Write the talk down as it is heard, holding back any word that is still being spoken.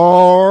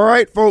All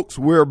right, folks,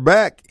 we're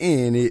back,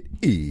 and it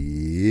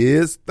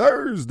is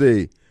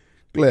Thursday.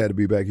 Glad to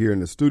be back here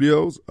in the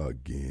studios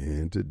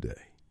again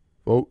today.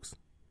 Folks,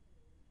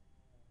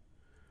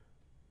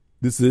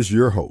 this is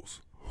your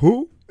host.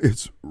 Who?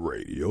 It's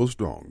Radio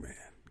Strongman,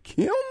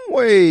 Kim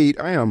Wade.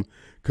 I am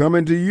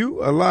coming to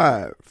you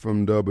live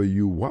from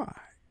WYAB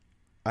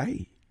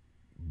 103.9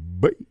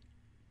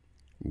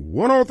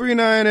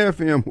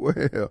 FM.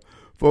 Well,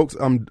 folks,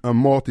 I'm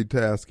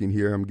multitasking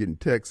here. I'm getting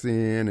texts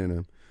in, and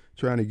I'm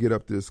trying to get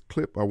up this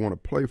clip I want to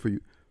play for you.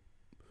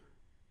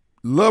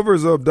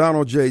 Lovers of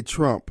Donald J.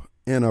 Trump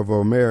and of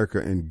America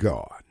and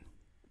God,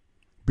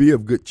 be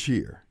of good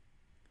cheer.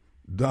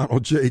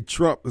 Donald J.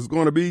 Trump is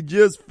going to be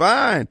just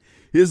fine.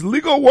 His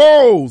legal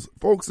woes,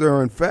 folks,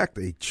 are in fact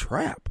a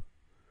trap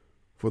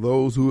for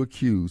those who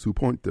accuse, who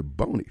point the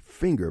bony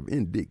finger of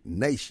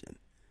indignation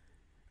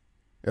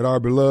at our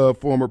beloved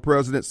former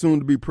president, soon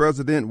to be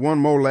president, one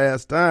more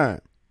last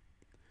time.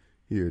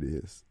 Here it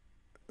is.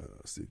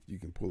 See if you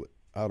can pull it.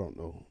 I don't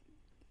know.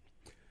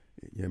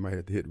 You might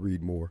have to hit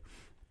read more.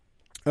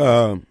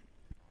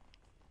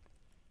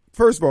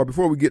 First of all,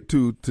 before we get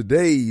to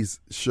today's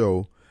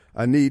show,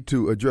 I need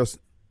to address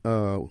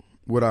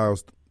what I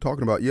was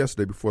talking about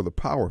yesterday before the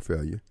power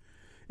failure.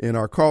 And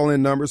our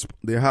call-in numbers,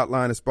 the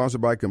hotline is sponsored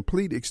by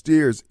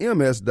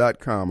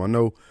CompleteExteriorsMS.com. I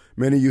know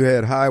many of you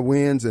had high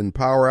winds and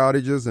power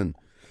outages and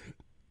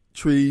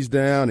trees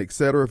down,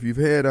 etc. If you've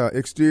had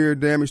exterior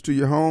damage to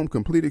your home,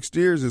 Complete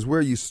Exteriors is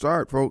where you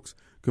start, folks.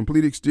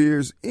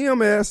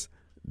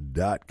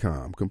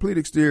 CompleteExteriorsMS.com.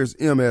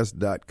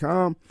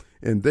 CompleteExteriorsMS.com,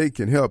 and they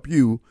can help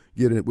you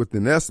get it with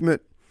an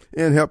estimate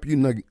and help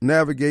you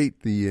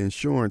navigate the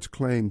insurance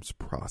claims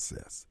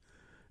process.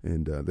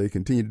 And they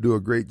continue to do a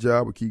great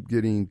job. We keep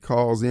getting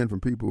calls in from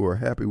people who are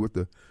happy with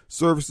the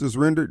services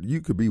rendered.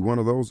 You could be one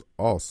of those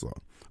also.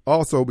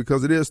 Also,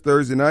 because it is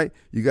Thursday night,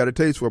 you got a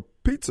taste for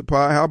pizza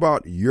pie. How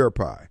about your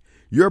pie?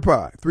 Your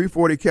Pie,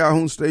 340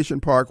 Calhoun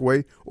Station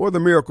Parkway, or the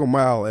Miracle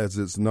Mile as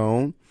it's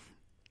known.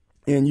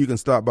 And you can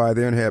stop by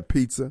there and have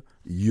pizza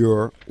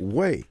your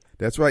way.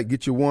 That's right.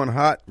 Get you one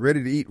hot,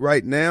 ready to eat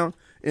right now,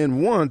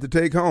 and one to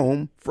take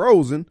home,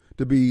 frozen,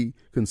 to be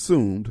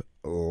consumed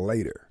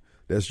later.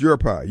 That's Your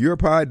Pie,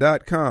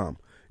 yourpie.com.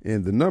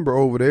 And the number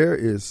over there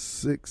is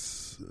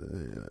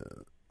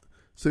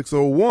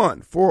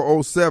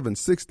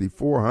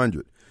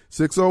 601-407-6400.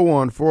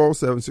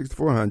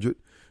 601-407-6400,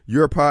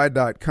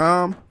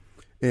 yourpie.com.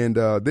 And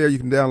there you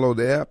can download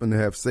the app and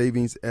have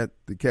savings at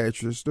the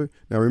cash register.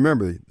 Now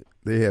remember,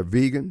 they have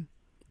vegan,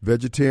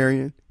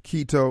 vegetarian,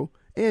 keto,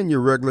 and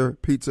your regular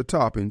pizza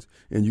toppings.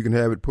 And you can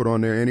have it put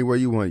on there any way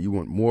you want. You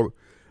want more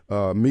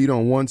meat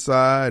on one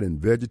side and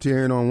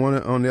vegetarian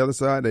on the other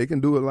side. They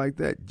can do it like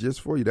that just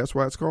for you. That's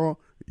why it's called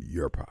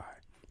Your Pie.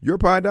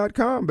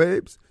 Yourpie.com,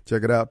 babes.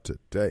 Check it out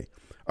today.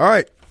 All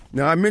right.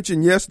 Now, I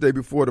mentioned yesterday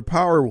before the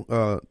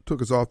power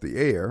took us off the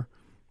air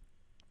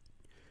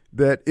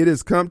that it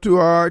has come to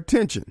our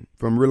attention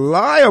from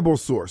reliable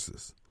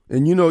sources.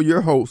 And you know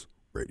your host,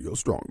 Radio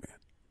Strongman,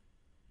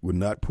 would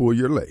not pull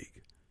your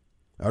leg.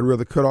 I'd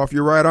rather cut off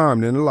your right arm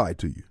than to lie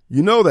to you.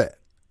 You know that.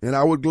 And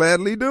I would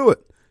gladly do it,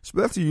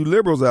 especially you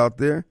liberals out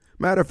there.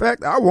 Matter of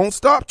fact, I won't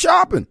stop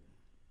chopping.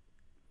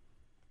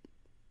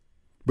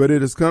 But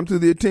it has come to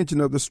the attention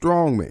of the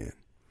strongman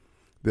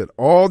that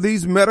all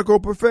these medical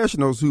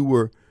professionals who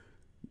were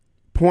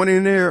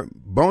pointing their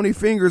bony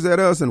fingers at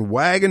us and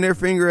wagging their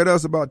finger at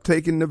us about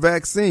taking the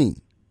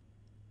vaccine,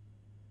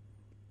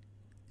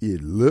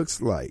 it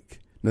looks like.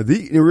 Now,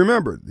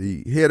 remember,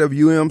 the head of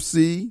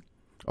UMC,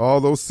 all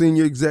those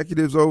senior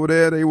executives over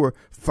there, they were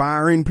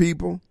firing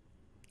people.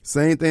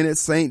 Same thing at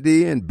St.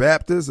 D and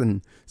Baptist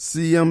and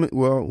CM,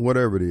 well,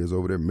 whatever it is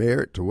over there,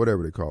 Merit or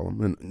whatever they call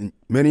them, and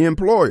many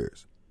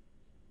employers.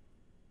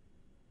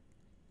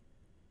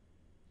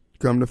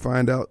 Come to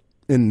find out,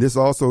 and this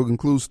also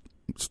includes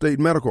state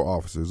medical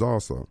officers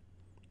also.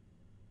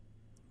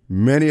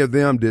 Many of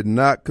them did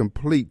not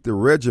complete the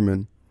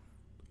regimen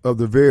of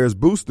the various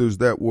boosters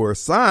that were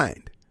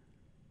assigned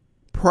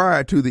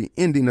prior to the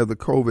ending of the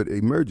COVID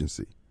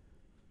emergency.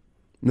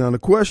 Now, the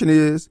question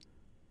is,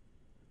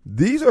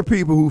 these are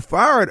people who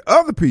fired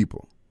other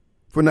people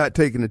for not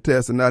taking the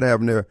test and not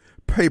having their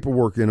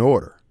paperwork in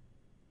order.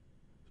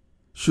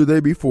 Should they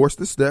be forced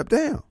to step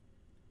down?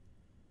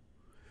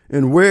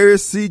 And where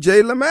is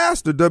C.J.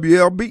 LeMaster,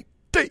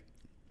 WLBT?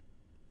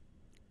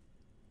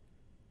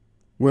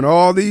 When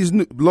all these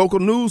local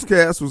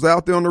newscasts was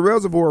out there on the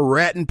reservoir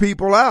ratting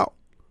people out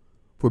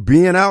for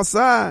being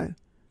outside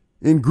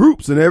in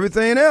groups and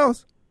everything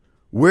else,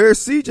 where's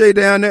C.J.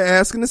 down there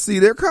asking to see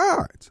their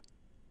cards?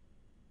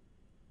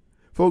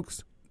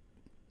 Folks,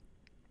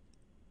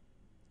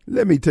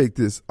 let me take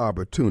this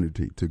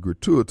opportunity to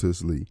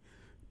gratuitously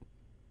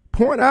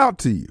point out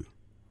to you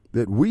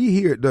that we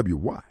here at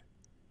WYAB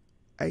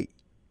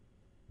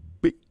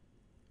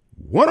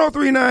 103.9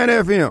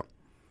 FM,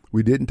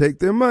 we didn't take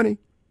their money.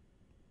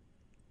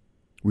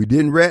 We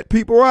didn't rat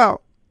people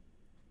out.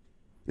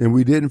 And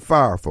we didn't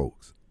fire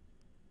folks.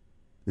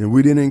 And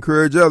we didn't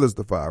encourage others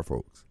to fire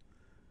folks.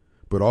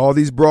 But all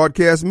these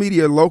broadcast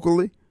media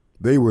locally,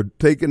 They were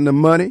taking the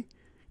money,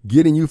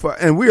 getting you fired.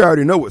 And we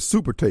already know what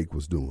Super Take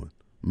was doing.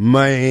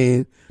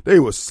 Man, they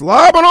were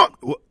slobbing on.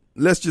 Well,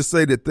 let's just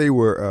say that they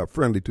were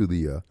friendly to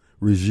the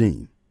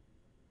regime.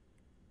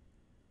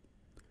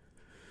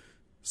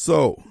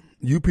 So,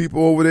 you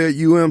people over there at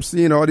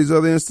UMC and all these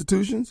other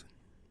institutions,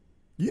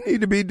 you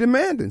need to be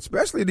demanding,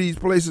 especially these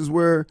places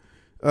where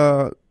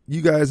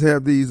you guys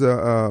have these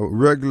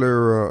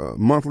regular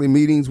monthly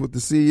meetings with the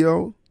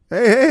CEO.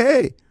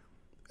 Hey,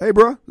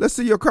 bro, let's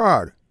see your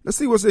card. Let's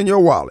see what's in your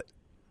wallet.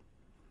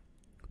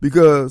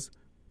 Because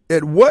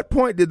at what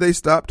point did they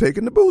stop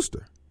taking the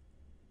booster?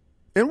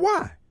 And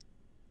why?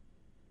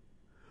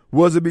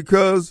 Was it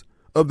because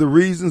of the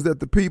reasons that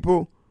the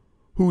people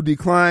who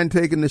declined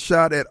taking the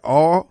shot at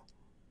all?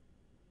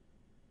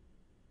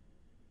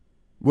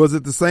 Was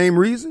it the same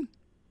reason?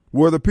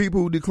 Were the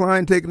people who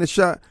declined taking the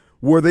shot,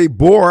 were they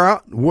bore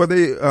out? Were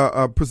they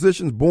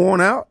positions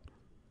borne out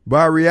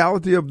by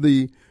reality of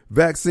the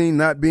vaccine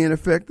not being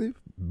effective,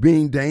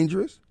 being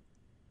dangerous?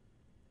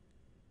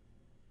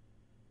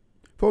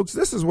 Folks,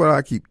 this is what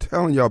I keep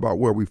telling y'all about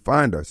where we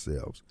find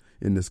ourselves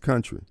in this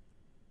country.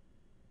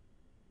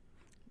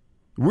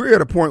 We're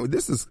at a point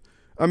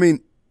where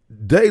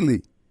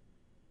daily,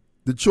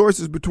 the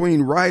choices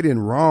between right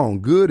and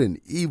wrong, good and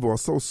evil are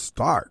so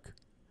stark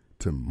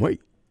to me.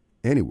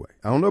 Anyway,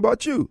 I don't know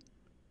about you.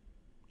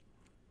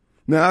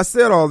 Now, I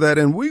said all that,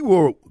 and we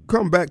will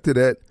come back to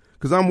that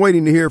because I'm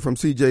waiting to hear from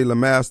C.J.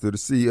 LeMaster to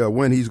see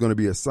when he's going to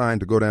be assigned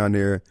to go down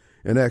there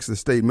and ask the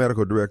state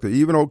medical director.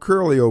 Even old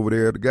Curly over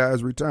there, the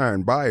guy's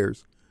retiring,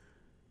 Byers,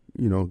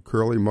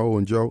 Curly, Mo,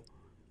 and Joe.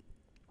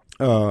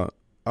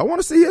 I want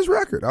to see his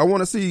record. I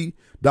want to see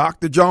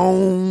Dr.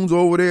 Jones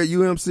over there at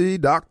UMC,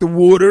 Dr.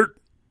 Woodard.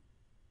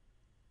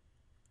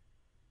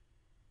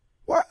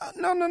 What?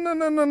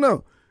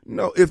 No.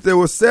 No, if there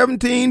were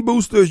 17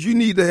 boosters, you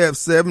need to have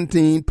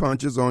 17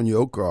 punches on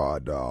your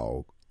card,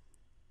 dog.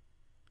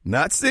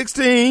 Not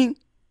 16,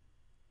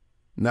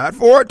 not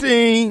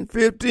 14,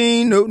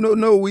 15.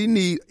 No. We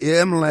need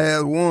M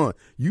last one.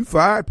 You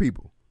fired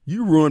people.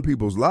 You ruined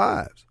people's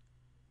lives.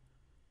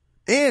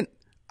 And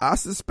I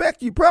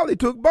suspect you probably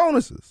took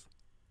bonuses.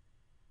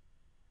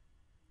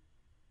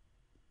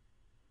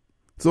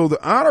 So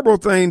the honorable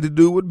thing to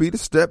do would be to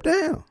step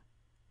down.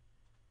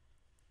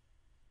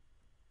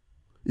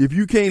 If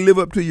you can't live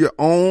up to your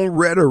own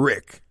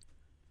rhetoric.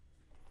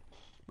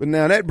 But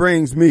now that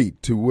brings me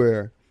to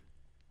where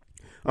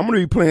I'm going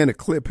to be playing a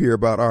clip here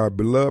about our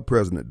beloved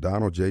president,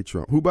 Donald J.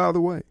 Trump, who, by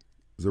the way,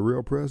 is a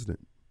real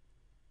president.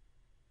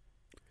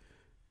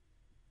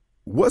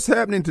 What's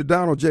happening to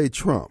Donald J.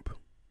 Trump?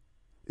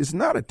 It's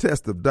not a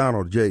test of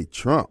Donald J.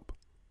 Trump.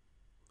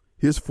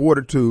 His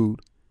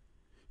fortitude,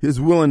 his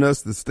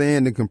willingness to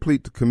stand and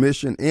complete the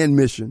commission and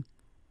mission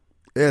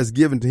as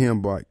given to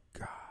him by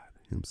God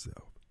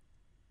himself.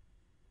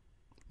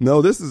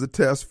 No, this is a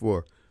test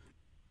for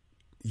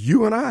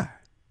you and I.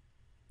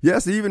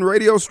 Yes, even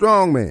Radio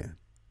Strongman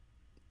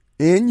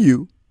and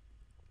you.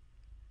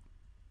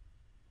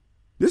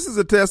 This is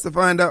a test to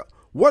find out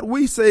what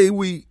we say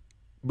we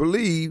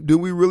believe, do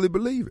we really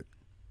believe it?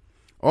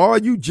 All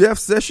you Jeff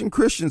Sessions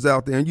Christians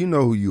out there, and you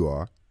know who you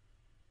are.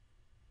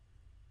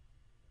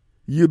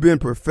 You've been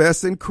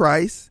professing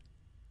Christ,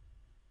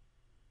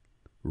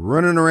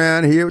 running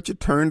around here with your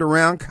turned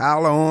around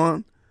collar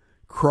on,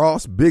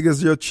 cross big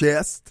as your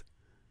chest,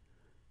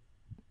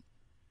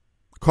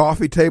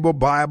 coffee table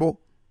Bible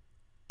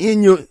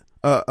in your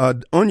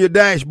on your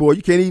dashboard.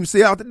 You can't even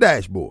see out the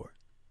dashboard.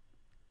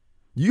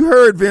 You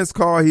heard Vince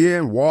Carr here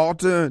and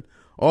Walter and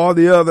all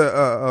the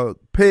other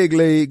peg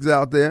legs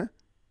out there.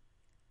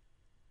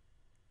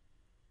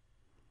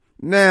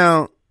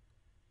 Now,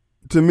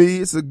 to me,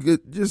 it's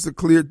just a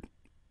clear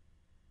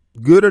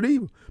good or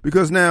evil.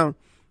 Because now,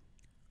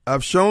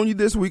 I've shown you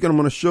this week, and I'm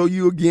going to show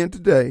you again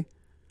today,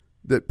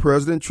 that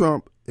President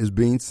Trump is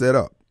being set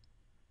up.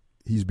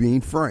 He's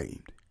being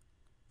framed.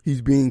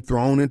 He's being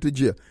thrown into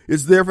jail.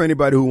 It's there for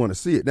anybody who want to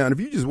see it. Now, if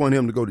you just want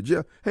him to go to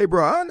jail, hey,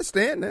 bro, I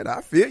understand that. I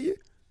feel you.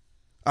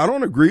 I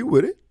don't agree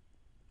with it.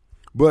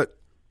 But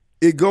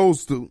it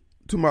goes to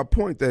my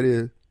point, that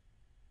is,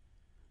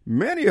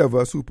 many of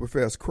us who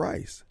profess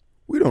Christ,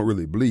 we don't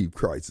really believe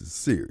Christ is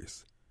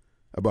serious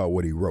about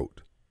what he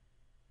wrote.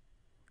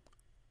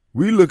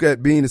 We look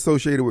at being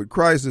associated with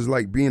Christ as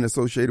like being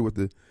associated with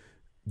the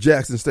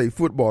Jackson State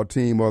football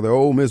team or the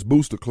Ole Miss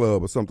Booster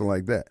Club or something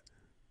like that.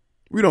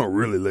 We don't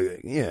really look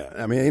at,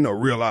 ain't no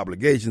real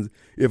obligations.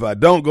 If I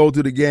don't go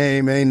to the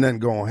game, ain't nothing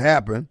going to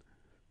happen.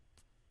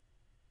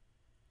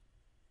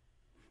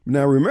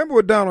 Now, remember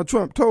what Donald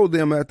Trump told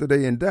them after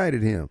they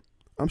indicted him.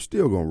 I'm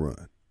still going to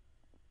run.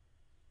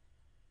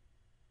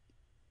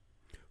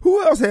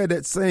 Who else had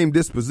that same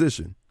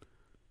disposition?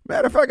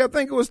 Matter of fact, I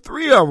think it was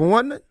 3 of them,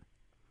 wasn't it?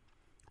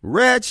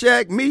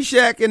 Radshak,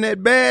 Meshach, and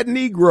that bad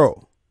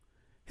Negro.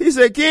 He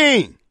said,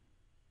 King,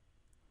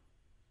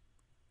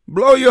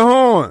 blow your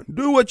horn.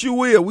 Do what you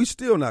will. We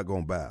still not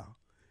going to bow.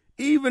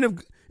 Even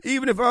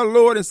if our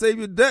Lord and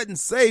Savior doesn't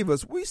save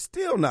us, we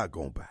still not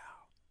going to bow.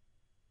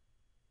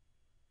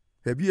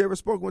 Have you ever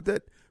spoken with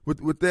that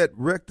with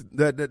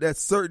that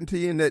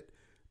certainty and that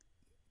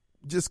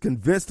just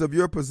convinced of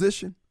your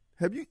position?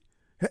 Have you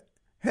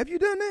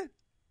done that?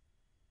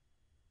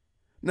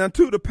 Now,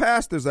 to the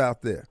pastors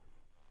out there,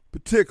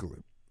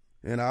 particularly,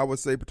 and I would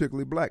say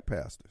particularly black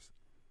pastors,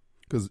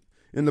 because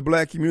in the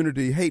black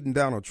community, hating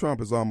Donald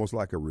Trump is almost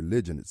like a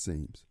religion, it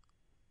seems.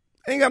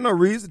 Ain't got no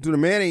reason to. The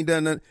man ain't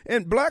done nothing.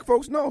 And black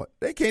folks know it.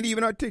 They can't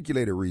even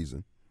articulate a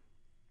reason.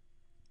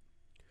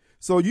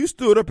 So you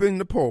stood up in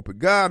the pulpit,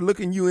 God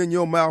looking you in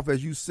your mouth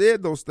as you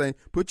said those things,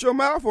 put your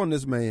mouth on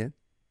this man.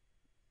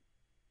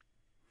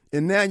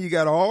 And now you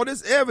got all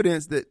this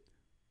evidence that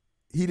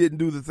he didn't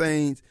do the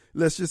things.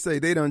 Let's just say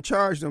they done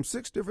charged him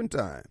 6 different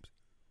times.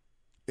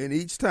 And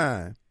each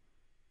time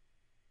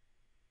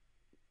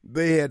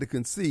they had to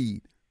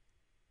concede,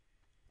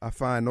 I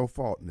find no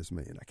fault in this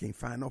man. I can't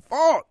find no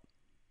fault.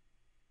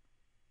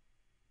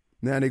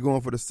 Now they're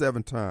going for the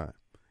 7th time.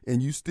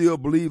 And you still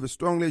believe as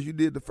strongly as you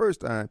did the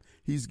first time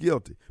he's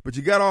guilty. But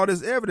you got all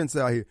this evidence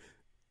out here.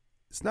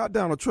 It's not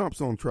Donald Trump's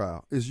on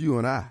trial. It's you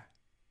and I.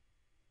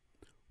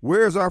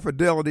 Where's our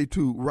fidelity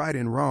to right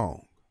and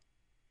wrong?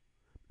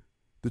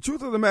 The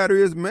truth of the matter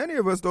is many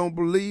of us don't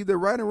believe that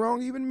right and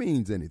wrong even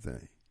means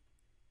anything.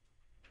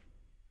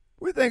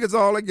 We think it's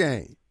all a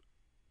game.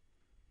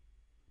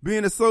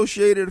 Being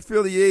associated,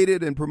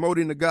 affiliated, and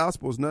promoting the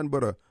gospel is nothing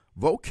but a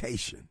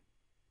vocation.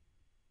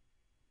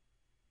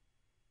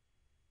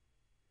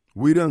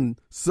 We done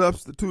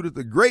substituted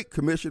the Great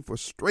Commission for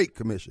Straight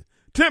Commission.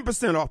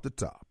 10% off the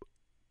top.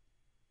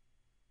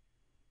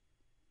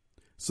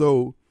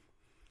 So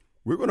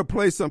we're going to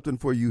play something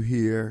for you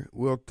here.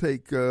 We'll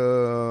take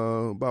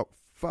about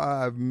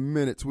 5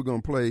 minutes. We're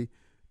going to play,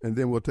 and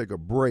then we'll take a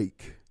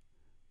break.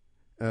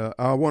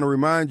 I want to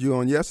remind you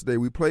on yesterday,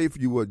 we played for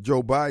you what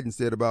Joe Biden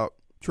said about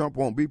Trump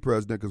won't be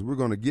president because we're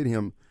going to get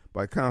him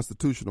by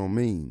constitutional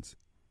means.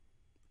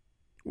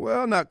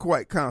 Well, not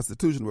quite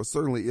constitutional, but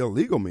certainly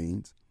illegal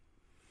means.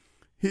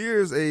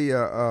 Here's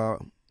a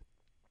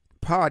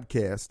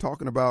podcast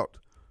talking about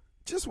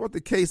just what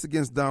the case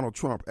against Donald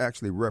Trump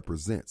actually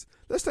represents.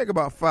 Let's take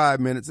about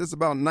 5 minutes. It's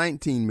about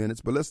 19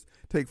 minutes, but let's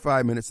take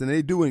 5 minutes. And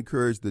they do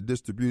encourage the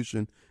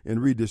distribution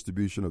and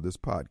redistribution of this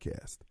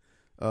podcast.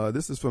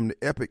 This is from the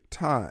Epic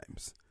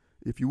Times.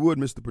 If you would,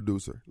 Mr.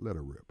 Producer, let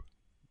her rip.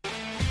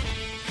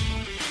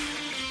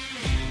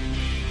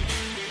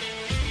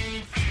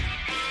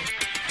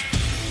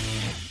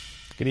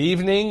 Good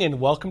evening and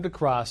welcome to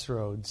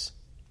Crossroads.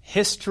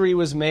 History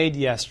was made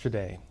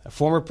yesterday. A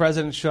former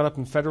president showed up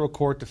in federal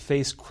court to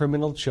face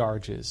criminal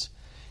charges.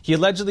 He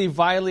allegedly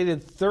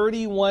violated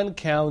 31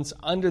 counts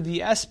under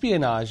the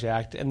Espionage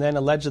Act and then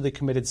allegedly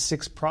committed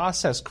 6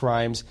 process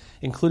crimes,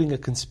 including a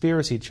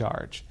conspiracy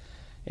charge.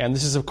 And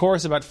this is, of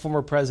course, about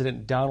former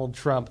President Donald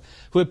Trump,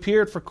 who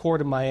appeared for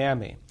court in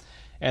Miami.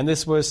 And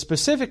this was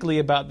specifically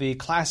about the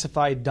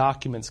classified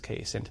documents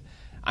case. And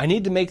I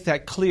need to make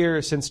that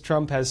clear since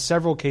Trump has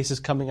several cases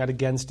coming out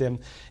against him,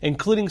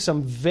 including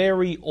some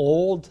very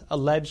old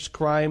alleged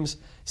crimes,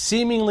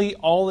 seemingly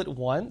all at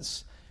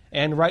once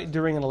and right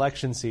during an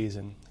election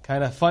season.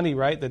 Kind of funny,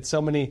 right, that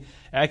so many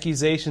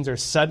accusations are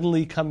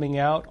suddenly coming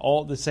out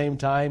all at the same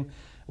time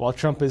while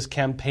Trump is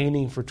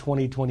campaigning for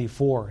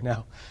 2024.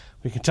 Now,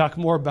 we can talk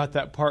more about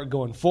that part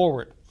going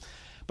forward.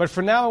 But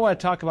for now, I want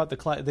to talk about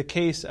the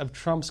case of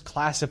Trump's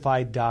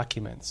classified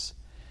documents.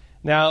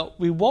 Now,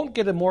 we won't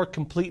get a more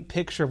complete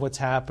picture of what's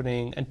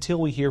happening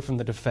until we hear from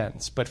the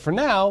defense. But for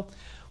now,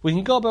 we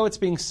can go about what's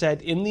being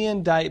said in the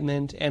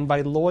indictment and by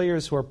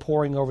lawyers who are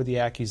poring over the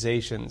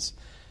accusations.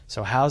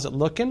 So how's it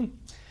looking?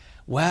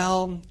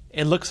 Well,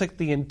 it looks like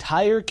the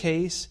entire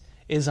case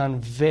is on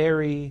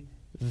very,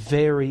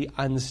 very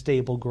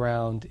unstable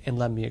ground, and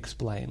let me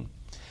explain.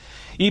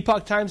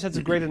 Epoch Times has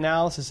a great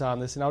analysis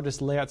on this, and I'll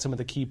just lay out some of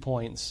the key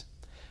points.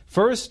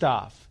 First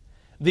off,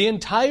 the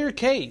entire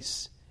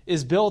case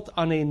is built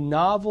on a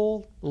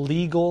novel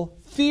legal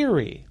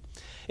theory.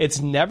 It's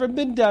never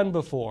been done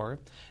before,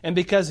 and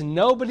because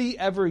nobody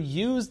ever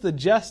used the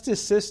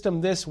justice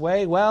system this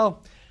way,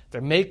 well,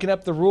 they're making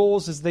up the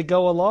rules as they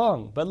go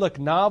along. But look,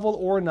 novel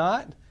or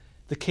not,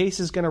 the case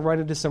is going to run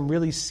into some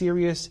really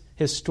serious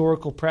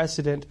historical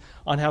precedent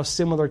on how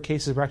similar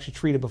cases were actually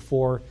treated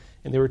before,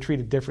 and they were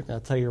treated differently,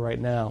 I'll tell you right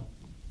now.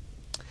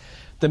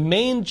 The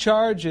main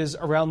charges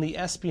around the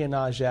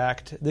Espionage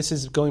Act, this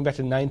is going back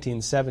to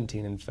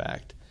 1917, in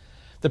fact.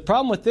 The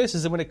problem with this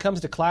is that when it comes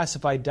to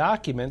classified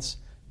documents,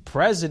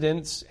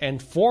 presidents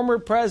and former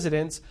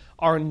presidents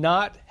are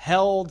not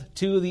held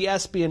to the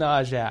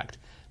Espionage Act.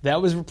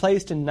 That was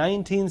replaced in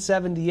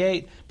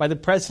 1978 by the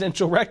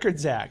Presidential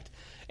Records Act.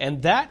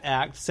 And that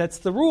act sets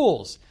the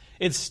rules.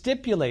 It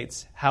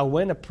stipulates how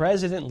when a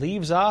president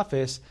leaves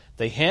office,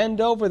 they hand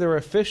over their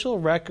official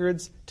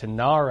records to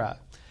NARA.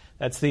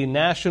 That's the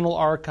National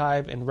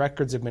Archive and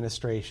Records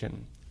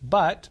Administration.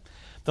 But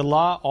the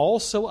law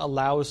also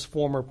allows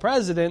former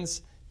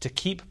presidents to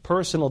keep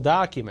personal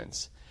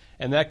documents.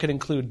 And that could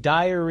include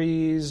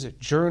diaries,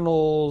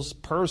 journals,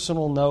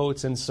 personal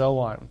notes, and so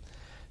on.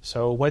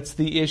 So what's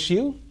the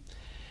issue?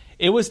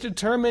 It was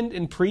determined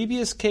in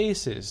previous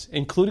cases,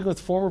 including with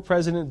former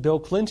President Bill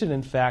Clinton,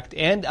 in fact,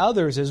 and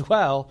others as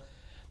well,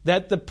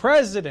 that the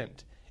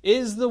president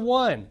is the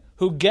one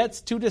who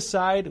gets to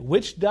decide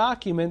which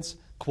documents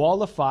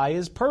qualify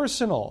as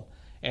personal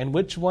and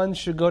which ones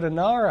should go to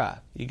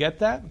NARA. You get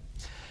that?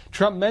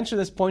 Trump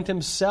mentioned this point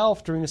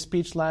himself during a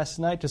speech last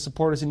night to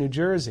supporters in New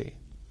Jersey.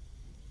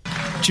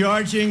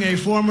 Charging a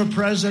former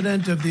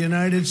president of the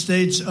United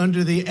States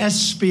under the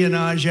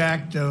Espionage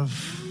Act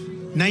of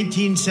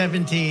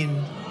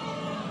 1917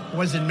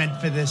 wasn't meant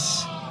for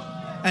this.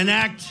 An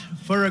act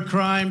for a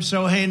crime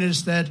so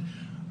heinous that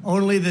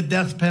only the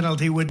death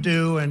penalty would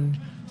do, and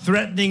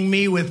threatening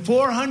me with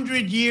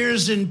 400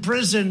 years in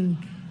prison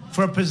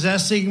for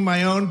possessing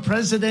my own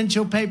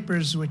presidential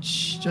papers,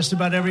 which just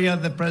about every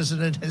other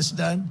president has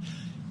done,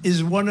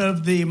 is one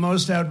of the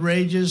most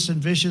outrageous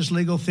and vicious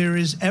legal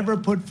theories ever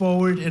put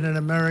forward in an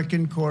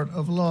American court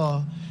of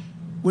law,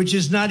 which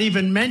is not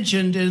even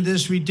mentioned in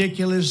this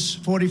ridiculous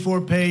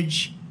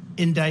 44-page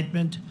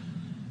indictment.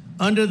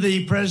 Under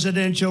the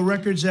Presidential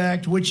Records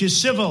Act, which is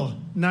civil,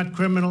 not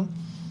criminal,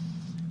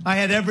 I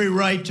had every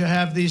right to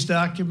have these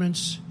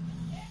documents.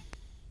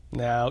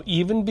 Now,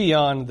 even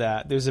beyond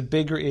that, there's a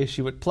bigger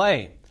issue at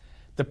play.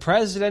 The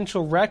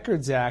Presidential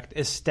Records Act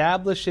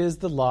establishes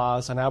the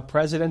laws on how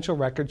presidential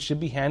records should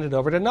be handed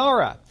over to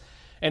NARA.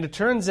 And it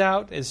turns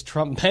out, as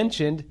Trump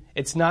mentioned,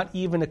 it's not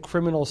even a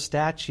criminal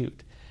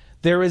statute.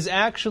 There is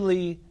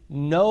actually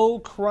no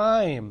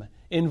crime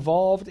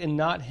involved in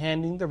not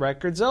handing the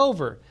records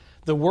over.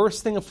 The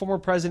worst thing a former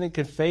president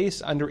could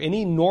face under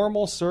any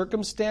normal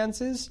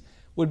circumstances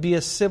would be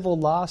a civil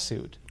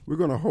lawsuit. We're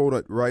going to hold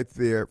it right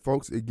there.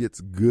 Folks, it gets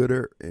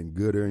gooder and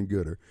gooder and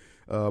gooder.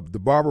 The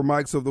Barbara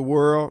Mikes of the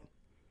world,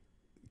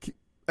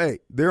 hey,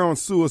 they're on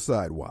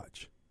suicide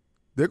watch.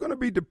 They're going to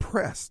be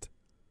depressed.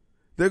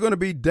 They're going to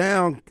be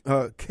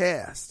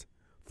downcast,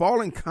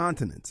 falling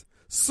continents,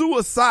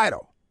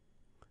 suicidal.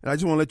 And I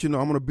just want to let you know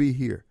I'm going to be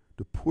here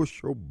to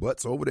push your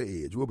butts over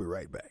the edge. We'll be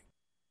right back.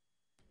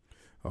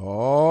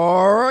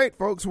 All right,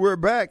 folks, we're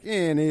back,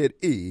 and it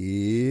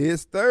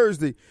is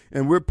Thursday,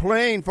 and we're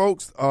playing,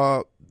 folks.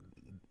 The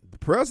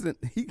president,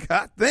 he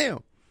got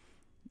them.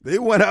 They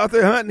went out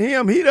there hunting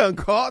him. He done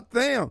caught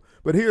them.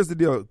 But here's the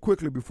deal,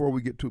 quickly before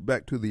we get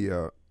back to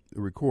the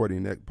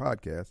recording, that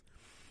podcast.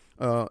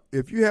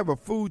 If you have a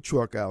food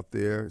truck out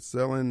there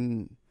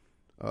selling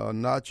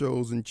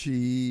nachos and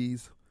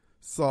cheese,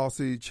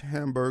 sausage,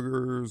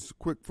 hamburgers,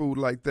 quick food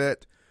like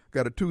that,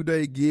 got a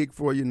 2-day gig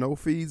for you, no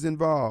fees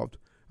involved.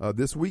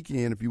 This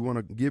weekend, if you want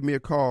to give me a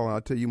call,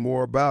 I'll tell you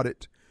more about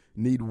it.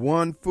 Need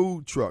one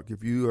food truck.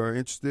 If you are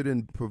interested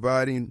in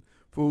providing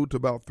food to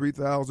about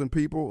 3,000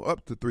 people,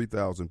 up to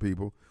 3,000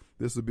 people,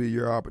 this will be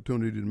your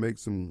opportunity to make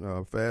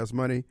some fast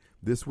money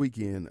this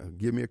weekend.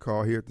 Give me a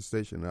call here at the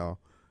station, and I'll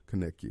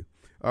connect you.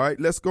 All right,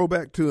 let's go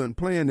back to and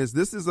playing this.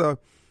 This is the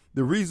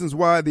reasons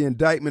why the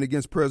indictment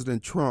against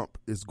President Trump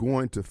is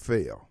going to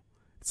fail.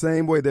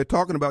 Same way they're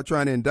talking about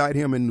trying to indict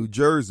him in New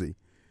Jersey,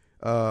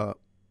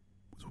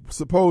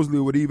 supposedly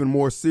with even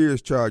more serious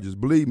charges.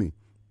 Believe me,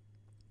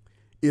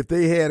 if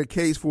they had a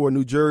case for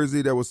New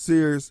Jersey that was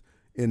serious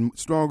and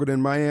stronger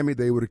than Miami,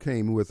 they would have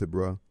came with it,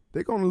 bro.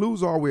 They're going to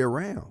lose all the way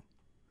around.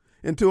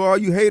 And to all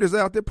you haters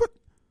out there, put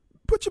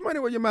your money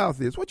where your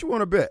mouth is. What you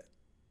want to bet?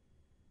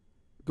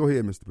 Go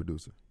ahead, Mr.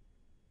 Producer.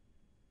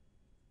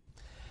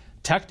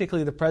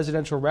 Technically, the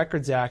Presidential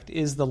Records Act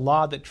is the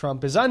law that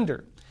Trump is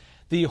under.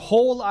 The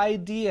whole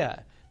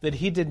idea that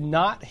he did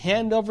not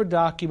hand over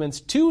documents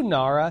to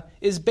NARA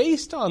is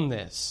based on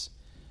this.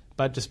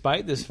 But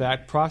despite this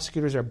fact,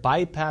 prosecutors are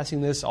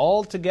bypassing this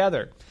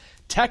altogether.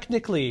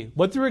 Technically,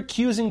 what they're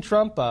accusing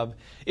Trump of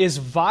is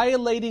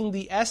violating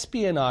the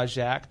Espionage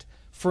Act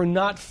for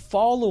not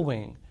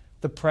following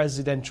the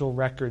Presidential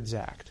Records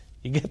Act.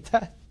 You get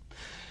that?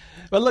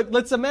 But look,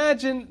 let's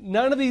imagine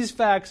none of these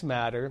facts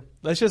matter.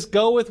 Let's just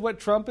go with what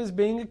Trump is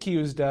being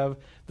accused of,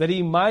 that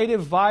he might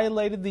have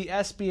violated the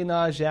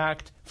Espionage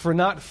Act for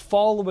not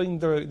following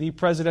the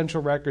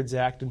Presidential Records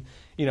Act. And,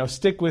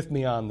 stick with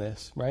me on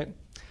this, right?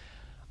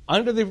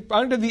 Under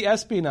the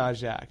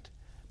Espionage Act,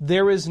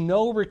 there is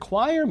no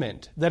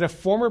requirement that a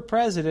former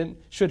president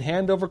should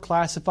hand over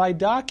classified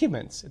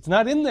documents. It's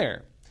not in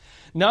there.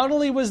 Not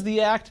only was the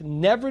act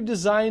never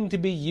designed to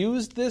be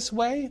used this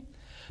way,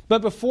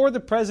 but before the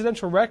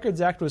Presidential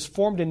Records Act was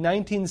formed in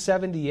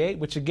 1978,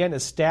 which again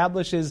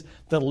establishes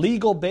the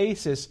legal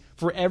basis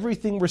for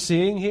everything we're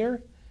seeing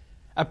here,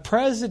 a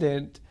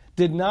president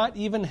did not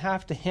even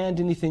have to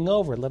hand anything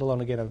over, let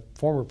alone get a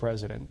former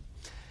president.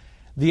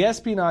 The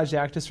Espionage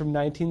Act is from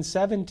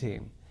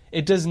 1917.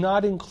 It does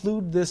not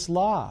include this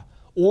law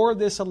or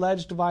this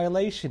alleged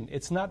violation.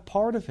 It's not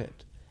part of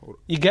it.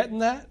 You getting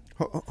that?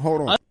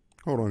 Hold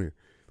on here.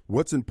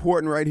 What's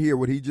important right here,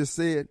 what he just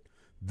said,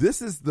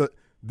 this is the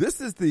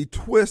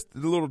twist,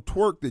 the little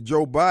twerk that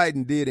Joe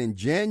Biden did in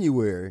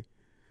January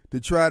to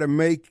try to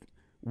make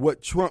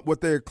what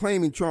they're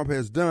claiming Trump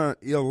has done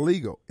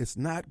illegal. It's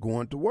not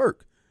going to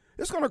work.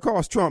 It's going to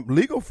cost Trump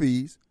legal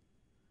fees,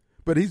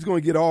 but he's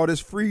going to get all this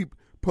free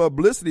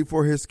publicity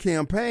for his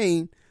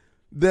campaign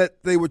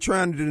that they were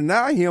trying to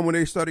deny him when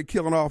they started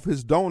killing off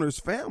his donor's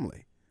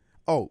family.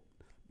 Oh,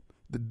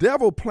 the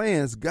devil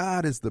plans.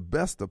 God is the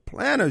best of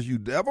planners, you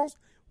devils.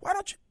 Why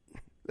don't you?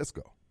 Let's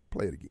go.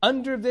 Play it again.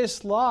 Under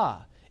this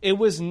law, it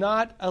was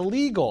not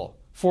illegal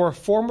for a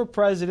former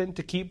president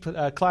to keep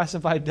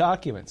classified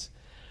documents.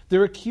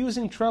 They're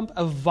accusing Trump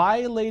of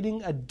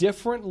violating a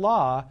different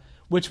law,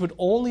 which would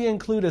only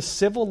include a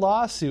civil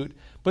lawsuit,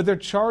 but they're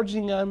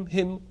charging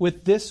him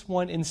with this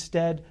one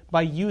instead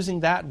by using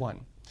that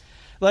one.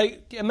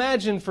 Like,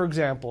 imagine, for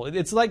example,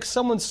 it's like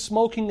someone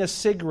smoking a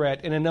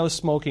cigarette in a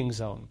no-smoking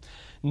zone.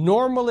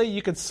 Normally,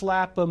 you could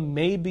slap them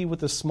maybe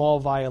with a small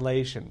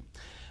violation.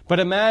 But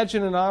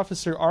imagine an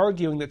officer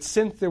arguing that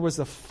since there was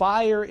a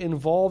fire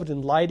involved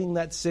in lighting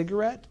that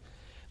cigarette,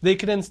 they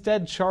could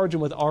instead charge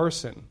him with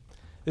arson.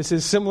 This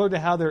is similar to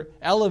how they're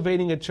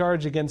elevating a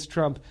charge against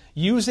Trump,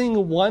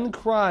 using one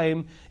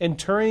crime and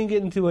turning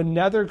it into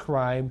another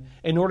crime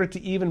in order to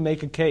even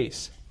make a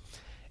case.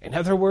 In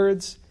other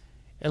words,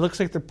 it looks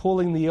like they're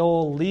pulling the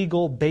old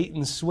legal bait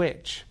and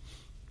switch.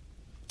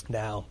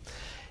 Now,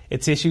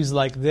 it's issues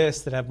like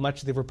this that have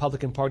much of the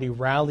Republican Party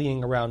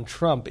rallying around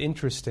Trump,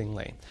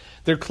 interestingly.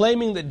 They're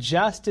claiming that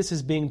justice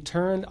is being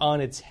turned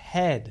on its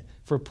head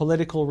for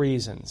political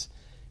reasons.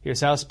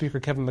 Here's House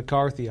Speaker Kevin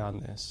McCarthy on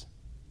this.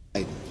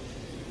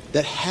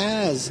 That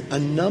has a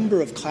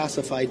number of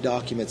classified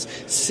documents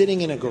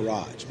sitting in a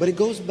garage. But it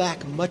goes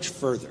back much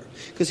further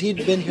because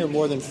he'd been here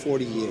more than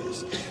 40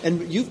 years.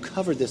 And you've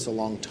covered this a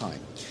long time.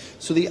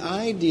 So the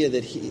idea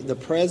that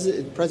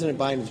President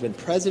Biden has been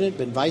president,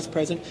 been vice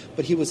president,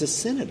 but he was a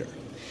senator.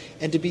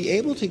 And to be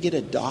able to get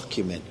a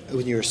document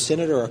when you're a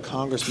senator or a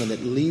congressman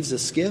that leaves a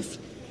SCIF,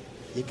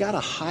 you got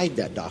to hide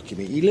that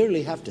document. You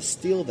literally have to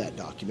steal that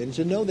document. And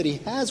to know that he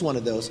has one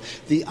of those,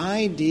 the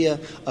idea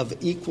of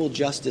equal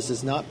justice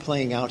is not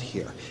playing out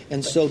here.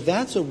 And so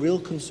that's a real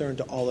concern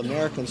to all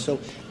Americans. So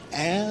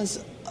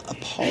as a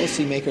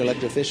policymaker,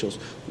 elected officials,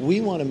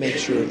 we want to make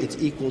sure it's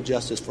equal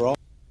justice for all.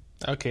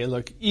 Okay,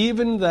 look,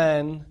 even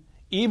then,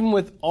 even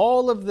with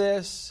all of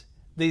this,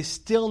 they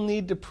still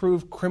need to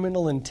prove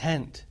criminal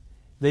intent.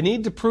 They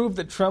need to prove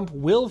that Trump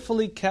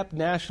willfully kept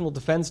national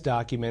defense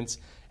documents,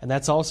 and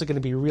that's also going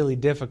to be really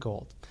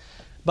difficult.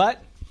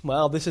 But,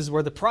 well, this is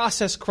where the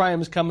process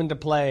crimes come into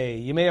play.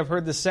 You may have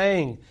heard the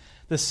saying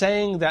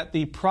that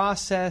the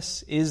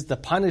process is the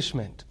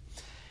punishment.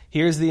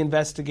 Here's the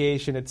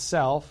investigation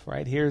itself,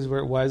 right? Here's where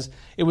it was.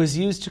 It was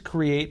used to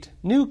create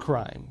new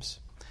crimes.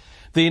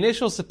 The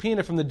initial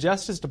subpoena from the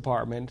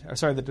Department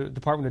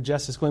of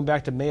Justice, going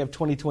back to May of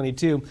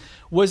 2022,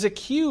 was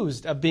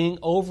accused of being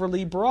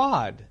overly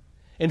broad.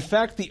 In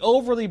fact, the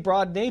overly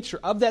broad nature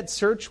of that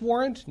search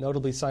warrant,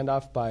 notably signed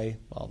off by,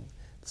 well,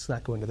 let's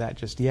not go into that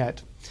just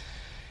yet.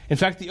 In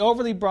fact, the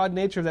overly broad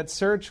nature of that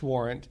search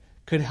warrant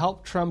could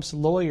help Trump's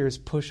lawyers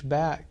push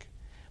back.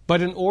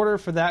 But in order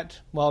for that,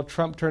 well,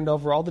 Trump turned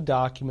over all the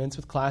documents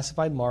with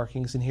classified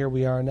markings, and here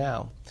we are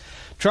now.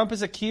 Trump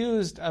is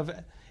accused of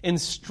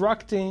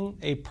instructing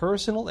a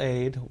personal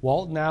aide,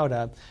 Walt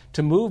Nauta,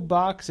 to move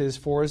boxes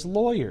for his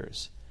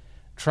lawyers.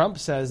 Trump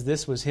says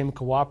this was him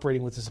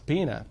cooperating with the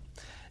subpoena.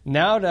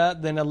 Nauta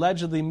then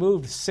allegedly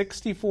moved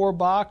 64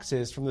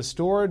 boxes from the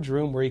storage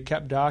room where he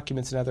kept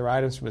documents and other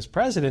items from his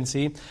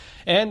presidency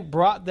and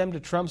brought them to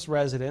Trump's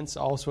residence,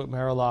 also at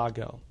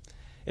Mar-a-Lago.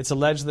 It's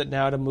alleged that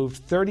Nauta moved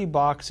 30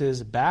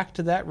 boxes back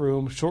to that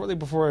room shortly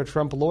before a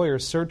Trump lawyer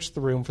searched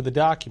the room for the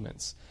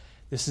documents.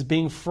 This is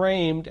being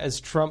framed as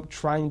Trump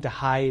trying to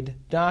hide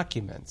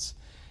documents.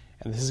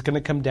 And this is going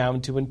to come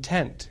down to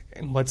intent.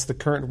 And what's the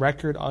current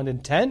record on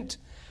intent?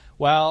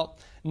 Well,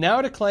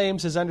 Nauta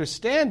claims his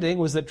understanding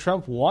was that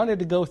Trump wanted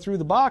to go through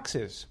the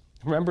boxes.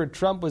 Remember,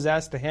 Trump was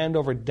asked to hand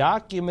over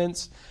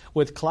documents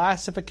with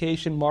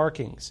classification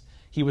markings.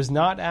 He was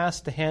not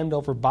asked to hand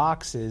over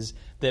boxes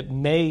that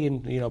may,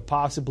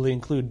 possibly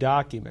include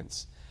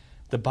documents.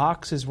 The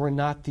boxes were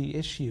not the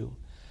issue.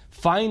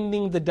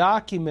 Finding the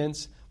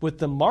documents with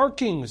the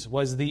markings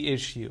was the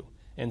issue,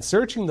 and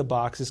searching the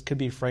boxes could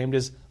be framed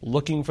as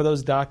looking for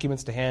those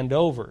documents to hand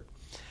over.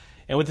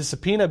 And with the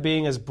subpoena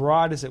being as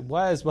broad as it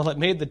was, well, it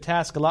made the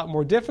task a lot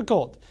more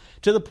difficult,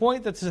 to the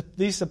point that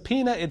the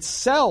subpoena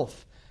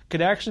itself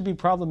could actually be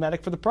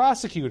problematic for the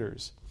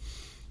prosecutors.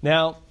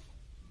 Now,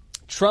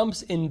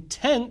 Trump's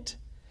intent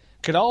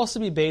could also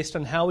be based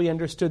on how he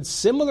understood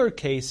similar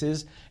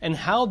cases and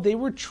how they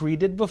were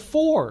treated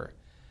before.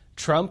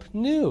 Trump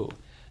knew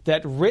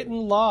that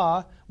written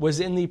law was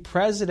in the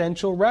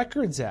Presidential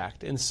Records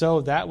Act, and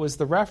so that was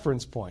the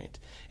reference point.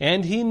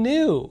 And he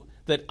knew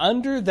that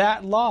under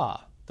that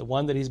law, the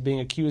one that he's being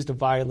accused of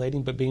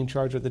violating but being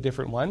charged with a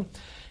different one,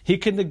 he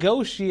could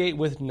negotiate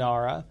with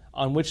NARA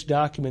on which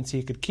documents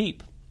he could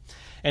keep.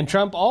 And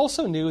Trump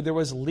also knew there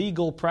was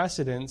legal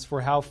precedence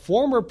for how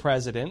former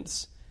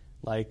presidents,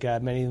 like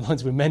many of the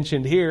ones we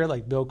mentioned here,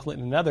 like Bill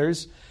Clinton and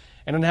others,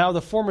 and on how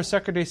the former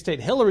Secretary of State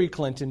Hillary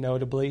Clinton,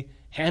 notably,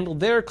 handled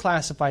their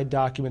classified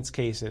documents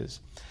cases.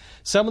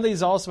 Some of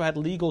these also had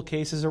legal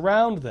cases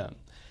around them,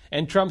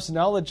 and Trump's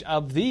knowledge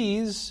of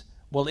these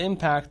will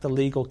impact the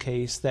legal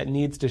case that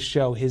needs to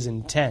show his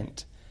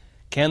intent.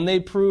 Can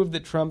they prove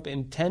that Trump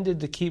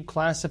intended to keep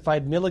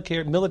classified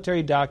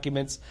military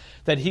documents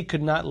that he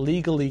could not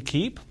legally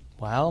keep?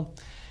 Well,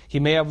 he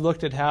may have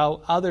looked at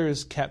how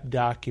others kept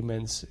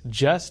documents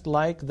just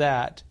like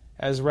that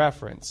as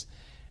reference,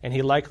 and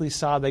he likely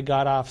saw they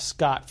got off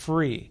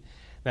scot-free,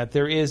 that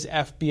there is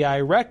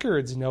FBI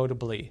records,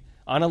 notably,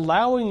 on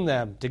allowing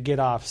them to get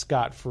off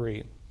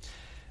scot-free.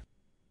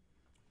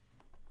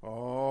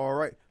 All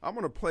right. I'm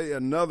going to play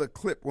another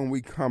clip when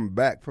we come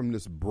back from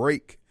this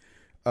break.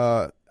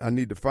 I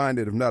need to find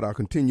it. If not, I'll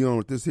continue on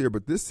with this here.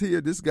 But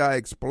this guy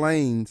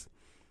explains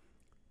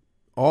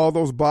all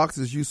those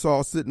boxes you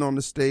saw sitting on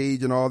the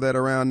stage and all that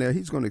around there.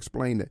 He's going to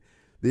explain that.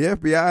 The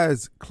FBI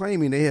is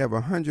claiming they have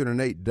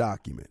 108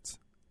 documents.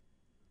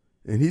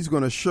 And he's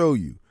going to show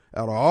you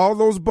out of all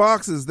those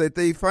boxes that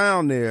they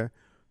found there,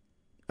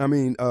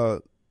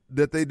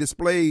 that they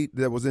displayed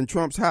that was in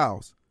Trump's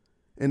house.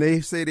 And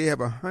they say they have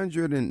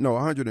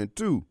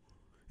 102.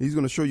 He's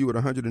going to show you what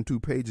 102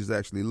 pages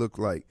actually look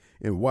like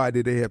and why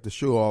did they have to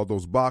show all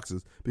those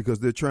boxes, because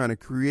they're trying to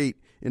create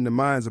in the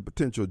minds of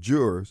potential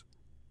jurors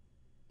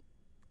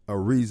a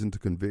reason to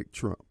convict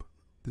Trump.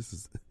 This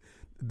is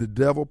the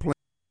devil playing.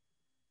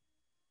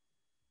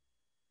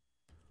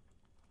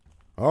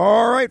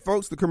 All right,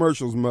 folks, the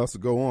commercials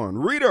must go on.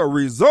 Rita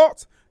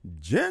Results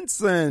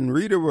Jensen.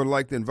 Rita would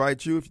like to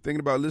invite you, if you're thinking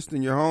about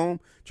listing your home,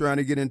 trying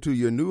to get into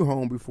your new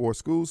home before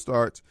school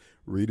starts,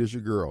 Rita's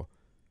your girl.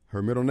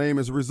 Her middle name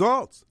is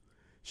Results.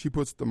 She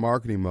puts the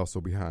marketing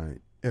muscle behind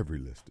every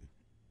listing.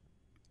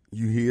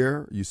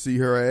 You see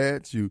her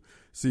ads, you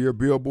see her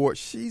billboard.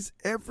 She's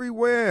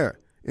everywhere.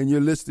 And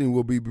your listing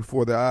will be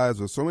before the eyes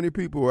of so many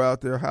people who are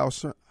out there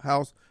house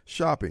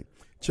shopping.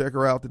 Check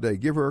her out today.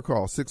 Give her a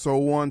call,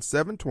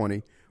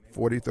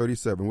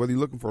 601-720-4037. Whether you're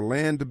looking for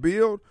land to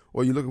build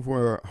or you're looking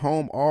for a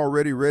home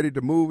already ready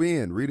to move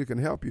in, Rita can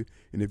help you.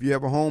 And if you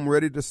have a home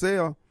ready to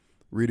sell,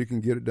 Rita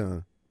can get it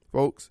done.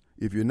 Folks,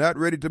 if you're not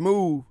ready to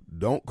move,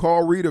 don't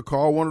call Rita.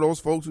 Call one of those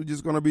folks who are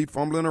just going to be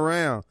fumbling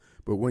around.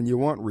 But when you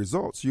want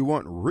results, you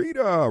want Rita.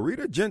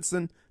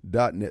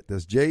 RitaJensen.net.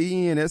 That's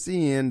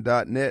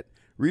JENSEN.net.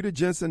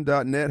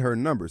 RitaJensen.net. Her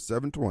number,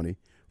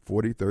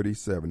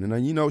 720-4037.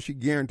 And you know she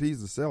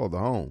guarantees the sale of the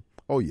home.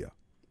 Oh, yeah.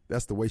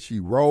 That's the way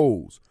she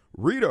rolls.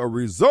 Rita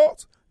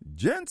Results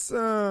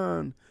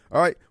Jensen.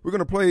 All right, we're going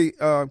to play.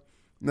 Now,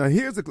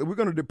 we're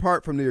going to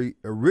depart from the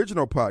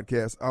original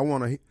podcast. I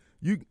want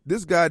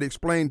this guy to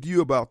explain to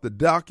you about the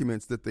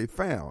documents that they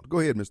found. Go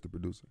ahead, Mr.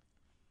 Producer.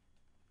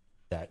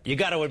 You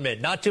got to admit,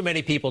 not too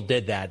many people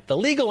did that. The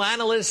legal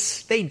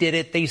analysts, they did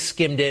it. They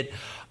skimmed it.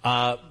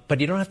 But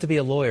you don't have to be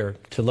a lawyer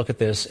to look at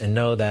this and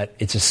know that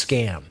it's a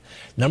scam.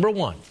 Number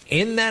one,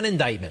 in that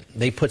indictment,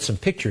 they put some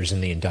pictures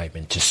in the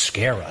indictment to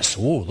scare us.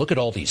 Ooh, look at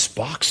all these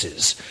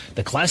boxes.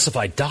 The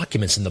classified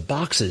documents in the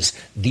boxes.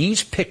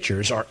 These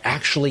pictures are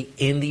actually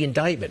in the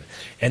indictment.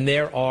 And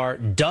there are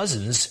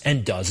dozens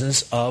and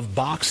dozens of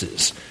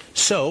boxes.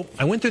 So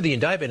I went through the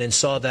indictment and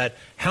saw that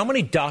how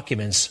many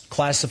documents,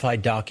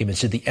 classified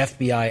documents, did the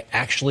FBI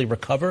actually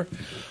recover?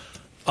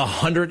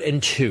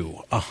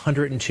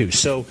 102.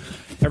 So,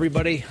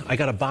 everybody, I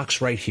got a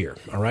box right here,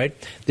 all right?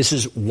 This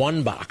is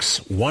one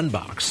box.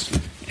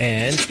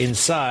 And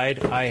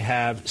inside, I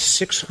have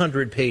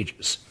 600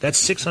 pages. That's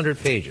 600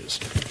 pages.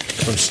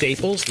 From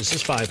Staples, this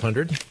is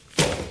 500.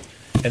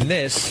 And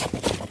this,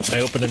 I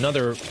opened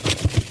another,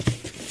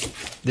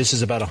 this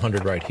is about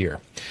 100 right here.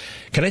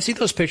 Can I see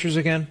those pictures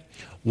again?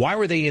 Why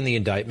were they in the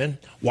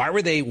indictment? Why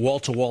were they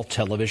wall-to-wall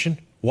television?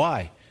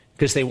 Why?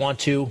 Because they want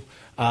to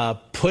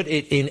put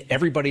it in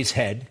everybody's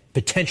head,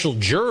 potential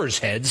jurors'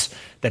 heads,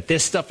 that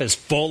this stuff is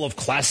full of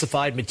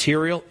classified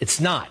material.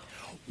 It's not.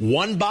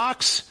 One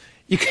box?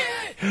 You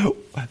can't,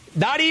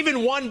 not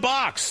even one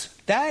box.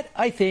 That,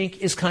 I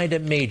think, is kind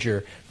of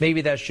major.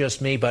 Maybe that's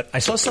just me, but I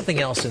saw something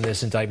else in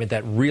this indictment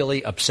that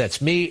really upsets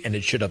me, and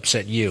it should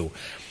upset you.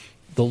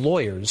 The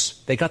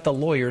lawyers, they got the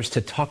lawyers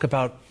to talk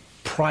about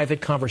private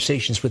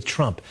conversations with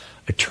Trump.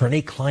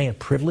 Attorney-client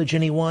privilege,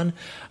 anyone?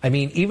 I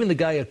mean, even the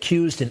guy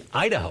accused in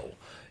Idaho,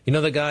 you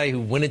know, the guy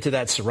who went into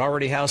that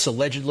sorority house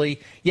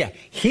allegedly? Yeah,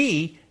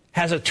 he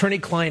has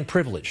attorney-client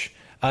privilege.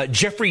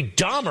 Jeffrey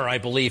Dahmer, I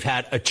believe,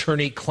 had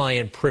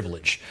attorney-client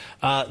privilege.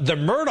 The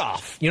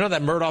Murdoch, you know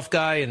that Murdoch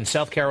guy in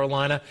South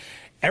Carolina?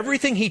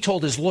 Everything he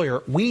told his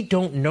lawyer, we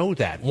don't know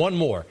that. One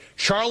more.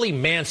 Charlie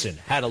Manson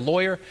had a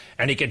lawyer,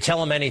 and he could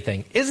tell him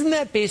anything. Isn't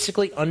that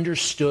basically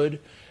understood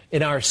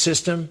in our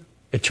system?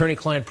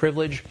 Attorney-client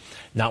privilege?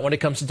 Not when it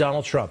comes to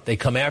Donald Trump. They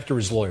come after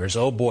his lawyers.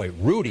 Oh, boy.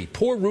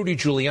 Poor Rudy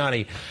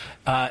Giuliani,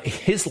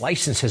 his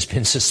license has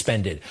been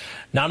suspended.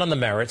 Not on the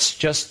merits,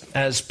 just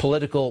as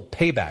political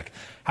payback.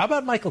 How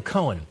about Michael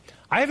Cohen?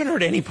 I haven't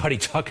heard anybody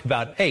talk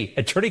about, hey,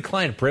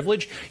 attorney-client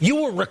privilege?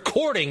 You were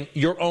recording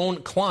your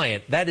own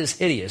client. That is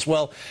hideous.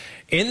 Well,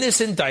 in this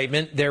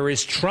indictment, there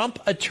is Trump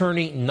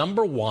attorney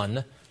number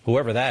one,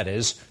 whoever that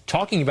is,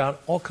 talking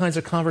about all kinds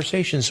of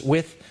conversations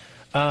with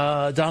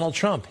Donald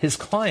Trump, his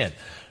client.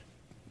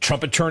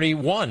 Trump attorney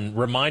one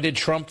reminded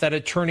Trump that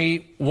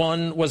attorney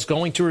one was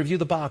going to review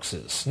the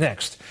boxes.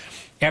 Next,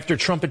 After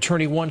Trump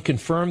Attorney 1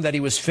 confirmed that he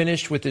was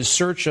finished with his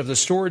search of the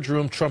storage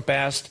room, Trump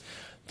asked,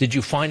 "Did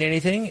you find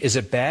anything? Is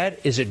it bad?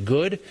 Is it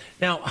good?"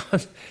 Now,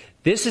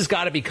 this has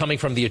got to be coming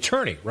from the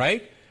attorney,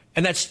 right?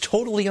 And that's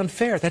totally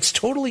unfair. That's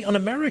totally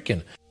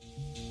un-American.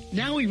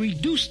 Now we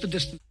reduce the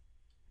distance.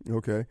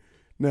 Okay.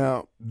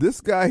 Now,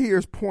 this guy here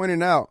is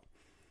pointing out,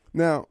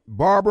 now,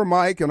 Barbara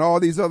Mike and all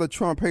these other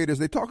Trump haters,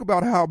 they talk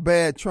about how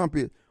bad Trump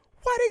is.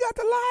 Why they got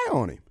to lie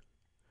on him?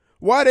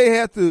 Why they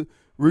had to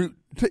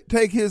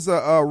take his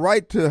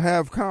right to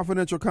have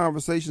confidential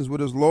conversations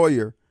with his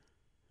lawyer,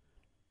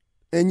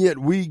 and yet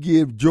we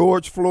give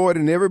George Floyd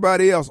and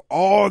everybody else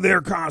all their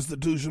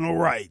constitutional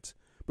rights.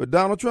 But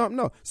Donald Trump,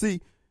 no.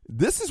 See,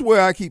 this is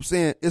where I keep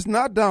saying it's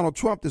not Donald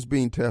Trump that's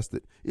being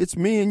tested. It's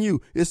me and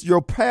you. It's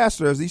your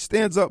pastor as he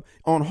stands up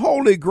on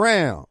holy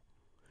ground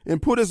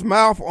and put his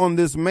mouth on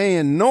this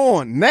man,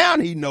 knowing, now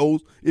he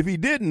knows, if he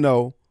didn't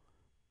know,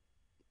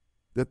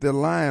 that they're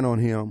lying on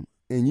him,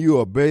 and you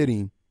are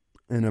abetting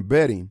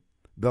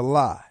the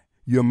lie.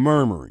 You're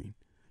murmuring.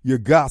 You're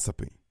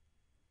gossiping.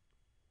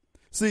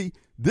 See,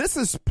 this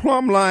is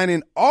plumb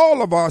lining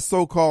all of our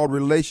so-called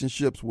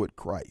relationships with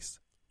Christ.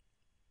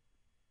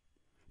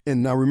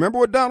 And now remember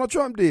what Donald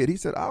Trump did. He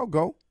said, I'll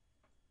go.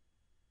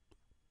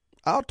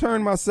 I'll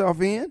turn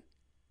myself in.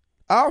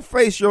 I'll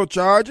face your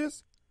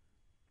charges.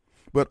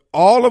 But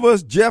all of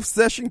us Jeff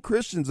Sessions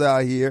Christians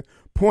out here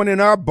pointing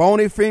our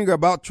bony finger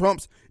about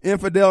Trump's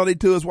infidelity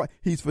to his wife.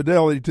 He's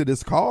fidelity to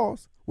this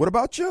cause. What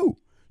about you?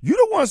 You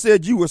the one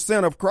said you were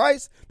sent of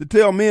Christ to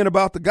tell men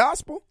about the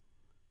gospel.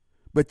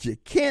 But you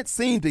can't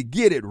seem to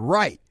get it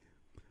right.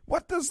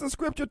 What does the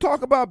scripture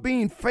talk about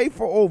being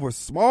faithful over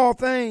small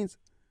things?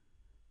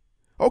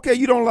 Okay,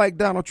 you don't like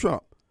Donald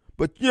Trump,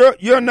 but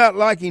you're not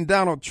liking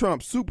Donald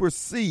Trump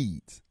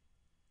supersedes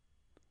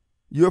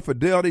your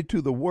fidelity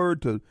to the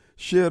word, to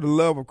share the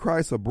love of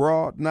Christ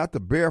abroad, not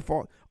to bear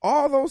fault.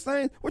 All those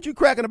things. What you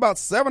cracking about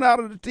 7 out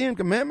of the 10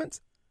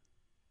 commandments?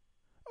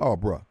 Oh,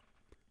 bruh.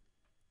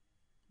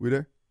 We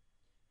there?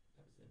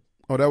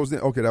 Oh, that was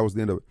it. Okay, that was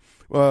the end of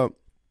it.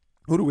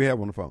 Who do we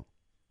have on the phone?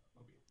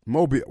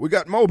 Mobile. We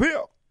got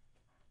Mobile.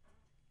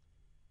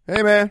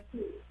 Hey, man.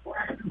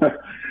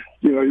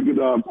 You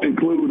could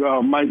include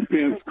Mike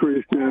Pence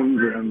Christians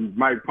and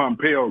Mike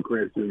Pompeo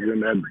Christians in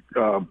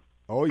that.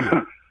 Oh,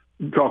 yeah.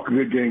 Talk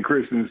good game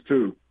Christians,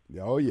 too.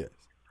 Oh, yes.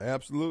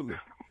 Absolutely.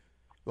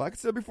 Like I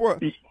said before,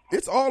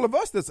 it's all of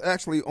us that's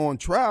actually on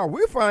trial.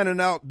 We're finding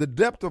out the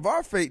depth of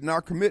our faith and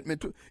our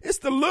commitment to. It's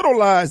the little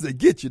lies that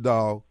get you,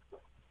 dog.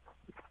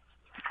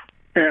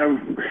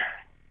 And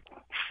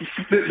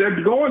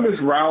they're going this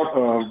route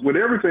of, with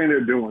everything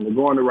they're doing, they're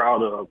going the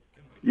route of,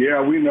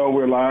 yeah, we know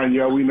we're lying.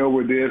 Yeah, we know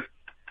we're this.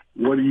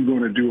 What are you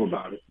going to do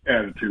about it?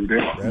 Attitude.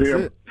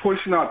 They're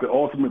pushing out the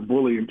ultimate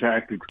bullying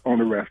tactics on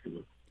the rest of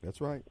us.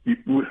 That's right.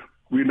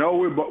 We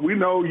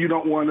know you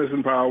don't want us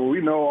in power.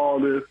 We know all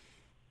this,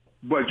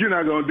 but you're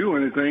not going to do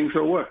anything.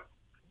 So what?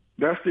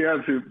 That's the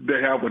attitude they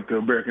have with the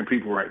American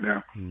people right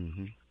now.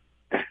 Mm-hmm.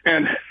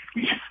 And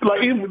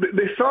like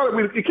they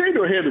started, it came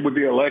to a head with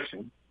the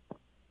election.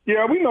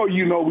 Yeah, we know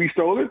we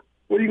stole it.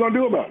 What are you going to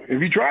do about it?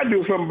 If you try to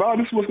do something about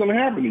it, this is what's going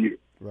to happen to you.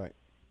 Right.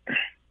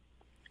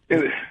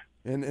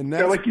 And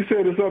that's, like you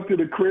said, it's up to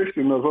the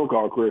Christian, the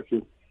so-called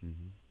Christian,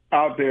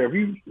 out there. If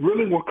you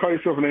really want to call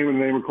yourself a name in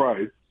the name of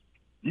Christ,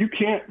 you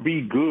can't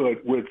be good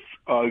with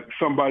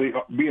somebody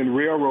being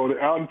railroaded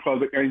out in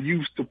public and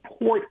you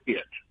support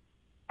it.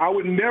 I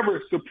would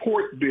never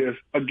support this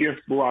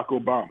against Barack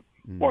Obama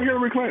or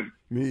Hillary Clinton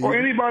or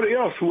anybody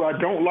else who I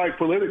don't like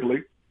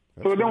politically,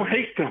 so I don't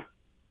hate them.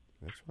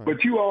 That's right.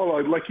 But you all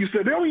are, like you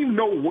said, you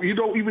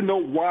don't even know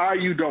why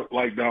you don't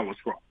like Donald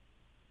Trump.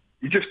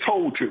 You're just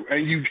told to,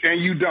 and you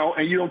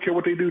don't care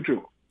what they do to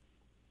him.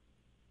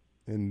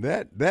 And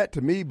that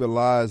to me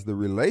belies the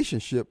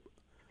relationship,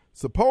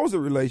 supposed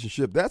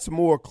relationship. That's a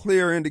more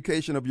clear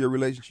indication of your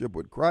relationship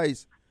with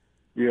Christ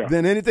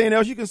than anything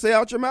else you can say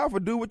out your mouth or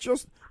do with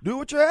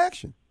your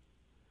action.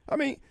 I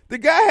mean, the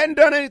guy hadn't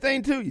done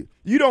anything to you.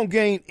 You don't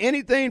gain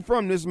anything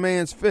from this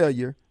man's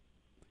failure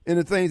and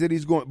the things that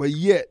he's going, but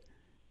yet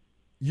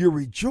you're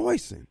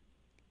rejoicing.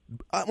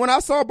 When I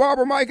saw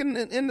Barbara Mike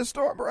in the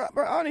store, bro,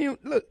 I didn't even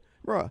look.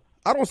 Bro,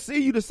 I don't see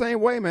you the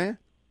same way, man.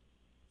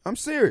 I'm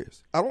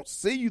serious. I don't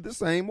see you the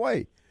same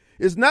way.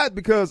 It's not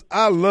because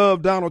I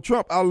love Donald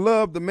Trump. I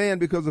love the man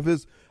because of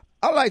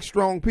I like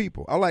strong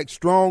people. I like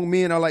strong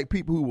men. I like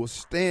people who will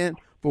stand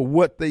for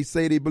what they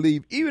say they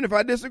believe, even if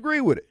I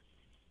disagree with it.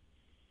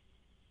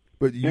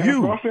 But it's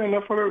about standing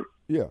up for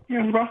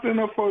it's about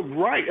standing up for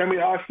right. I mean,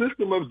 our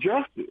system of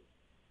justice.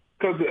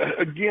 Because,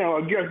 again,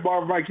 I guess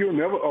Barbara Mike, you'll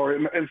never,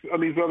 and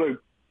these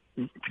other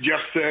Jeff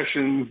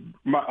Sessions,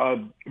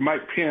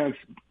 Mike Pence,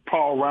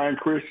 Paul Ryan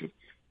Christian.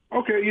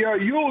 Okay, yeah,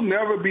 you'll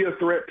never be a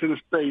threat to the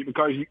state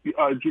because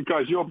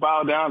you'll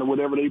bow down to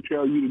whatever they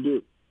tell you to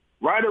do.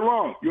 Right or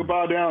wrong, you'll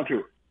bow down to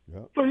it.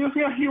 Yep. So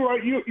you're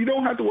right. You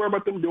don't have to worry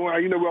about them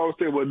doing. We always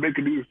say, well, they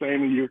can do the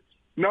same to you.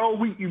 No,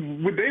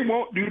 they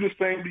won't do the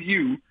same to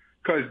you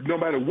because no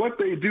matter what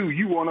they do,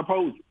 you won't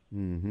oppose it.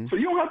 Mm-hmm. So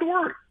you don't have to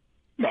worry.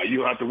 Now you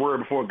don't have to worry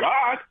before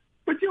God,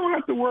 but But you don't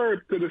have to worry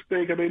to the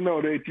state because they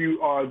know that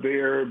you are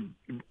there.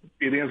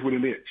 It ends with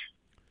an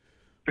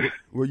itch.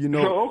 Well, you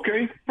know. So,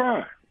 okay,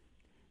 fine.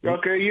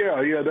 Okay,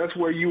 yeah, that's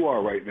where you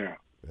are right now.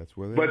 That's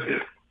where. But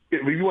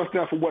if you want to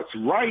stand for what's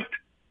right,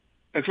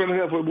 and stand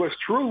for what's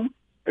true,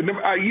 and then,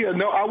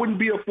 I wouldn't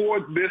be for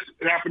this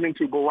happening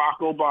to Barack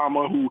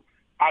Obama, who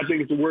I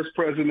think is the worst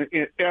president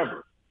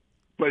ever.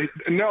 But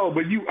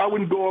I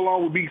wouldn't go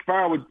along with be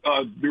fine with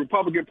the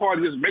Republican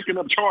Party just making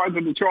up charge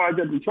after charge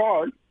after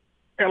charge.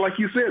 And like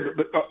you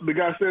said, the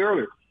guy said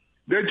earlier,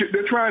 they're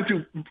trying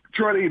to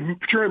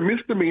turn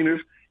misdemeanors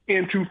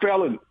into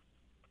felonies.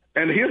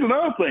 And here's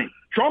another thing: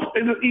 Trump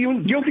isn't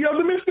even guilty of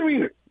the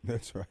misdemeanor.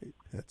 That's right.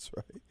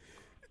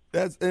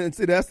 That's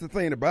the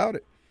thing about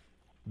it.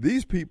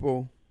 These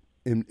people,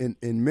 and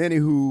many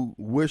who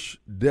wish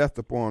death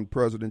upon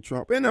President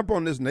Trump and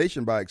upon this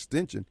nation by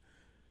extension,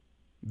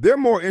 they're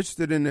more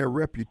interested in their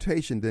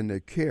reputation than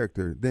their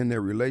character, than their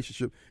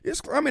relationship.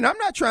 I'm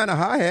not trying to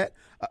hi-hat.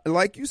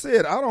 Like you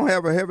said, I don't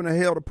have a heaven or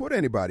hell to put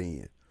anybody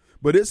in.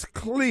 But it's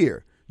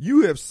clear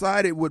you have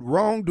sided with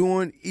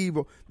wrongdoing,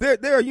 evil.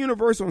 There are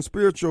universal and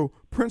spiritual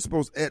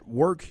principles at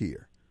work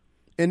here.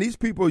 And these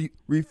people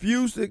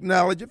refuse to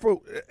acknowledge it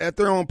at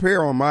their own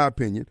peril, in my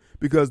opinion,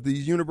 because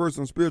these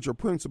universal and spiritual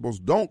principles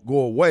don't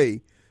go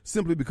away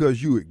simply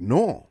because you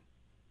ignore them.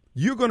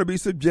 You're going to be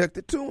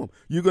subjected to them.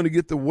 You're going to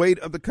get the weight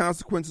of the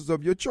consequences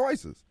of your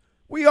choices.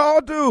 We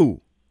all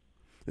do.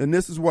 And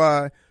this is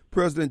why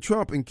President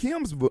Trump, in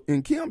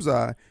Kim's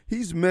eye,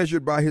 he's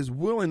measured by his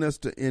willingness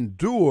to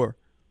endure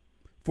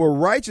for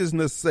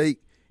righteousness'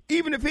 sake,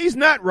 even if he's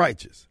not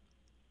righteous.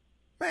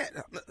 Man,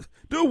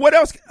 dude, what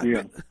else?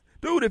 Yeah.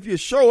 Dude, if you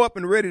show up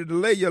and ready to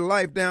lay your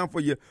life down for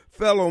your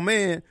fellow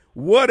man,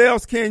 what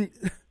else can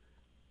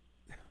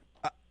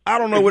I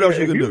don't know what else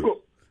you can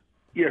do.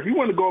 If you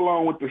want to go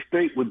along with the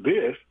state with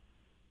this,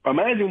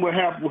 imagine what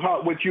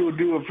you would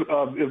do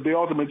if the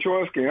ultimate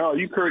choice came. Oh,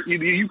 you curse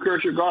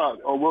your God,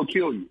 or we'll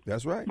kill you.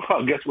 That's right.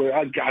 Well, guess what?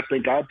 I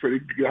think I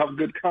have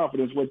good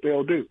confidence what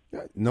they'll do.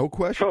 Yeah, no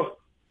question. So,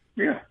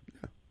 yeah.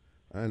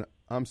 And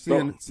I'm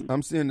seeing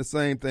the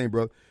same thing,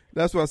 brother.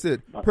 That's what I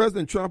said.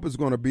 President Trump is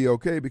going to be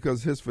okay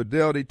because his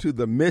fidelity to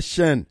the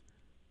mission.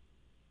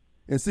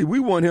 And see, we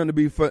want him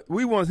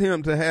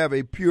to have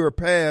a pure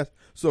past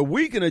so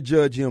we can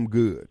adjudge him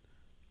good.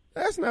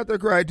 That's not the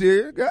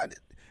criteria. God,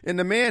 and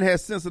the man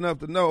has sense enough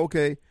to know,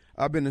 okay,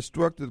 I've been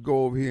instructed to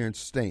go over here and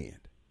stand.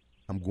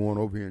 I'm going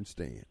over here and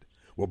stand.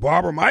 Well,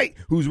 Barbara Mike,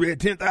 who's read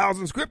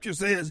 10,000 scriptures,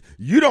 says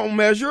you don't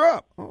measure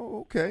up.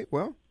 Oh, okay,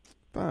 well,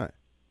 fine.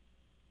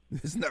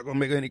 It's not going to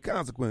make any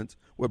consequence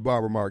what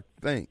Barbara Mike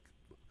thinks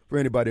for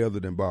anybody other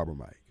than Barbara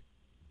Mike.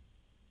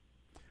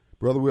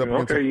 Brother,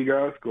 okay, you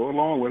guys go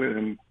along with it,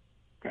 and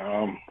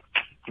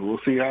we'll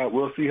see how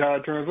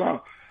it turns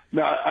out.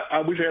 Now,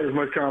 I wish I had as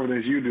much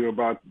confidence as you do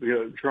about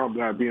Trump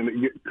not being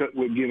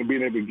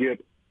able to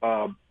get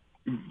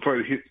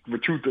for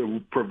truth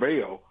to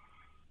prevail.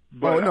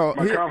 But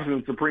my confidence in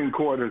the Supreme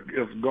Court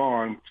is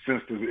gone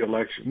since the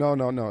election.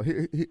 No.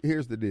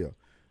 Here's the deal.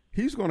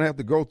 He's going to have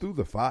to go through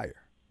the fire.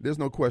 There's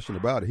no question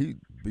about it. He'd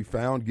be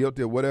found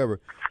guilty or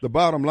whatever. The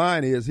bottom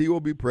line is he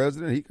will be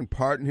president. He can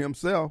pardon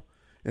himself,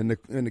 and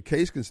the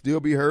case can still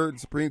be heard. The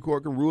Supreme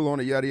Court can rule on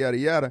it, yada, yada,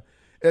 yada.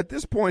 At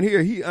this point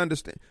here, he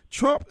understands.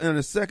 Trump in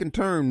his second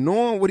term,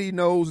 knowing what he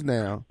knows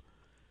now,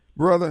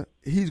 brother,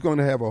 he's going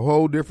to have a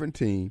whole different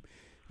team.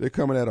 They're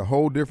coming at a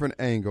whole different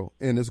angle,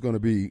 and it's going to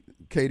be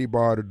Katie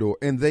bar the door,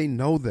 and they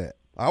know that.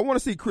 I want to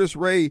see Chris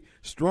Wray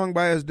strung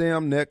by his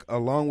damn neck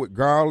along with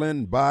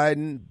Garland,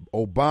 Biden,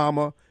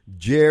 Obama,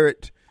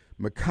 Jarrett,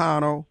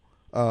 McConnell,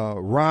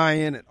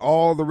 Ryan, and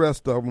all the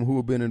rest of them who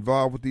have been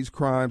involved with these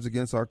crimes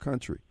against our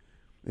country.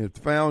 And if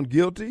found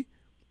guilty,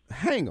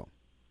 hang them.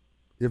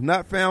 If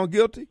not found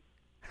guilty,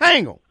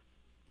 hang them.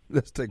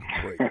 Let's take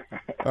a break.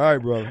 All right,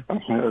 brother.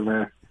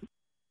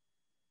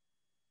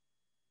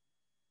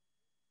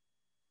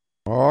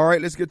 All right,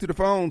 let's get to the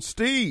phone.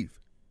 Steve.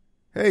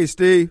 Hey,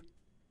 Steve.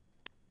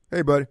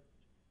 Hey, buddy.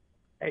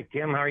 Hey,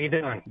 Kim. How are you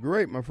doing?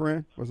 Great, my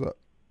friend. What's up?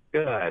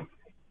 Good.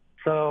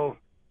 So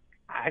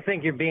I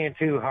think you're being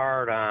too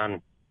hard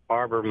on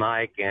Barbara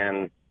Mike,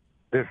 and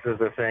this is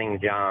the thing,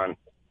 John.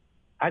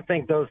 I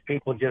think those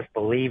people just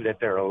believe that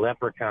they're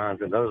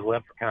leprechauns, and those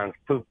leprechauns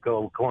poop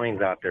gold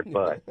coins out their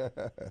butt.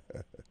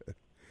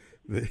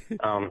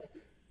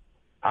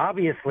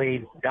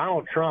 Obviously,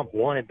 Donald Trump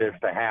wanted this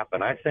to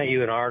happen. I sent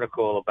you an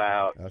article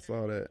about I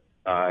saw that.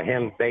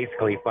 Him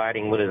basically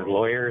fighting with his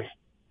lawyers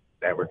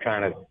that were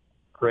trying to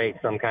create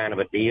some kind of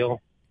a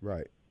deal.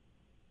 Right.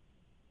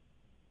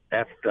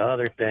 That's the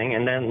other thing.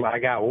 And then I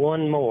got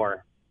one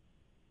more.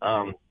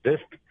 This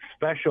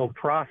special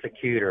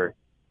prosecutor,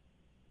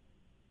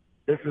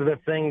 this is the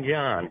thing,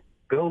 John.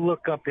 Go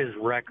look up his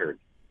record.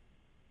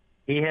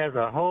 He has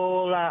a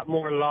whole lot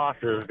more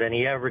losses than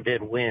he ever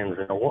did wins.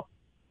 And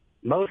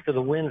most of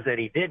the wins that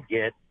he did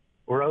get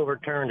were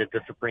overturned at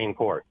the Supreme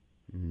Court.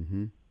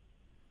 Mm-hmm.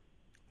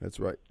 That's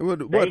right.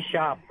 They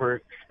shop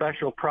for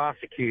special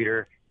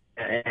prosecutor,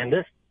 and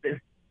this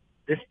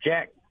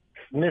Jack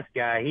Smith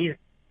guy,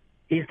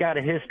 he's got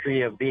a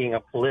history of being a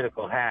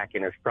political hack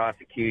in his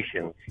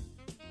prosecutions.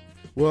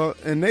 Well,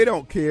 and they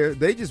don't care.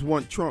 They just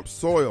want Trump's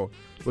soil.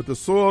 But the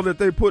soil that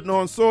they're putting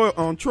on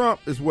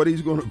Trump is what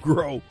he's going to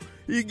grow.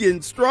 He's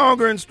getting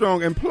stronger and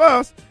stronger. And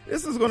plus,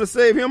 this is going to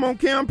save him on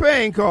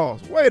campaign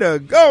costs. Way to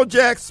go,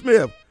 Jack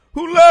Smith.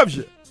 Who loves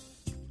you?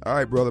 All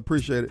right, brother.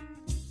 Appreciate it.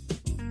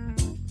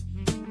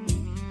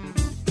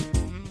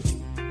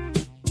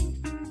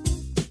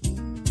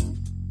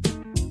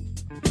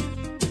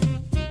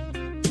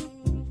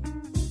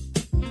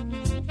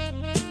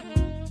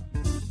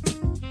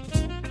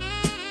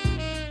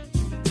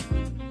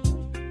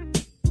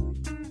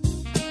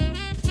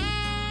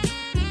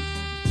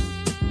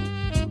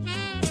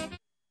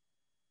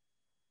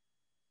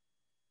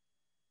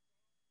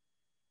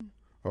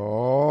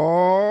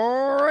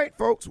 All right,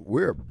 folks,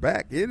 we're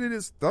back. It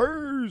is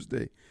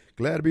Thursday.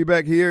 Glad to be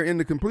back here in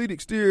the Complete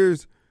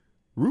Exteriors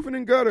Roofing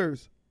and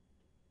Gutters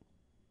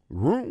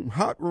room,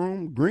 hot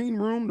room, green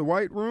room, the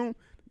white room,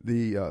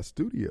 the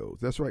studios.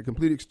 That's right,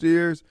 Complete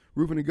Exteriors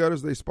Roofing and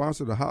Gutters. They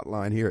sponsor the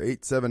hotline here,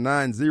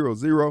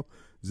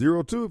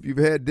 879-0002. If you've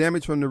had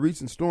damage from the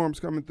recent storms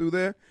coming through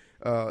there,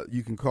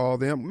 you can call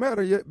them.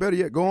 Better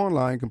yet, go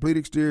online,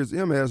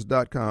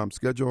 CompleteExteriorsMS.com.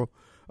 Schedule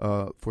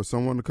for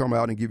someone to come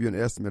out and give you an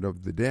estimate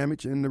of the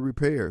damage and the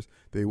repairs.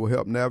 They will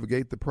help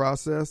navigate the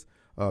process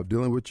of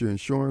dealing with your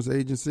insurance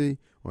agency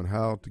on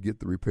how to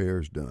get the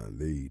repairs done.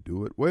 They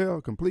do it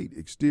well.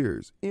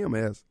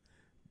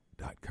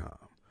 CompleteExteriorsMS.com.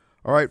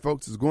 All right,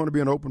 folks, it's going to be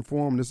an open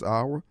forum this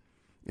hour,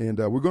 and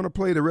we're going to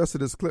play the rest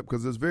of this clip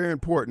because it's very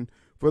important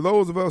for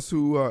those of us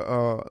who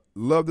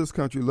love this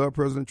country, love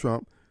President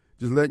Trump.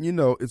 Just letting you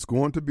know, it's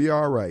going to be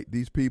all right.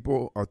 These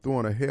people are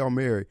throwing a Hail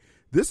Mary.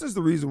 This is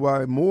the reason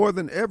why more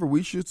than ever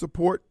we should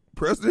support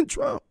President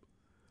Trump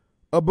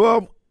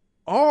above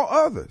all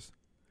others.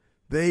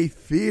 They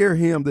fear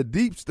him. The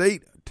deep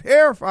state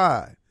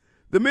terrified.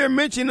 The mere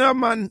mention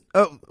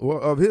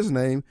of his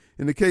name,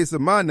 in the case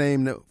of my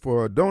name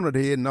for Donut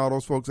Head and all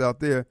those folks out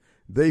there,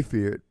 they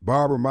feared.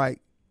 Barbara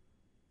Mike,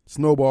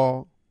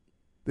 Snowball,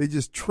 they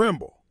just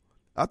tremble.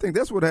 I think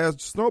that's what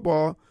has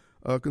Snowball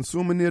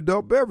consuming the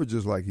adult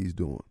beverages like he's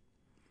doing.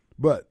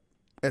 But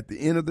at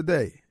the end of the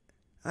day,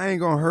 I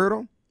ain't going to hurt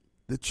them.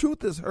 The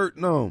truth is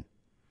hurting them.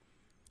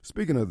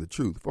 Speaking of the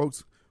truth,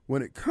 folks,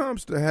 when it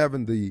comes to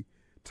having the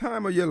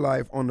time of your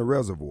life on the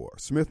reservoir,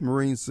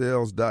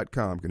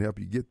 SmithMarineSales.com can help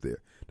you get there.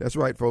 That's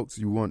right, folks.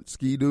 You want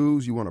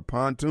ski-doos, you want a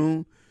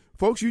pontoon.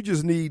 Folks, you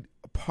just need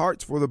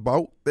parts for the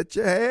boat that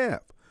you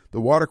have.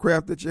 The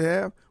watercraft that you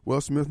have,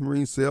 well, Smith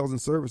Marine Sales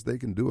and Service, they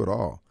can do it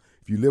all.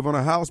 If you live on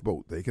a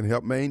houseboat, they can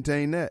help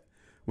maintain that.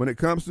 When it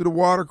comes to the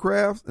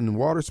watercrafts and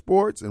water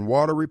sports and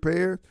water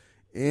repairs,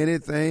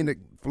 anything that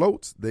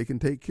floats, they can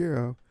take care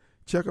of.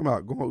 Check them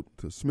out. Go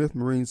to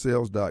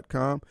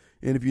SmithMarineSales.com.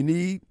 And if you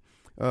need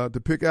to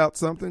pick out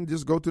something,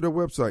 just go to their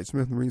website,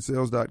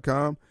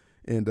 SmithMarineSales.com,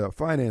 and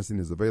financing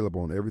is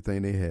available on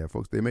everything they have.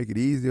 Folks, they make it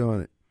easy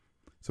on it.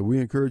 So we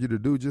encourage you to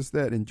do just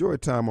that. Enjoy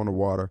time on the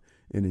water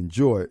and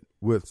enjoy it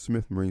with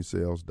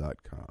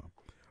SmithMarineSales.com.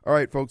 All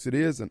right, folks, it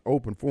is an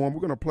open forum.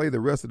 We're going to play the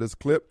rest of this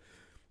clip.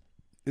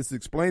 It's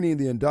explaining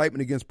the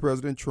indictment against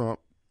President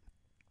Trump,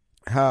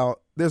 how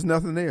there's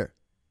nothing there.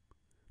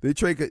 They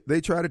try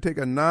to take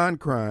a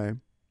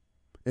non-crime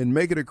and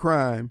make it a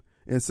crime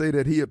and say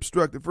that he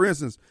obstructed. For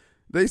instance,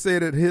 they say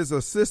that his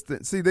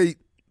assistant, they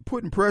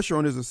putting pressure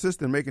on his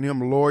assistant, making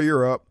him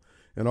lawyer up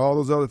and all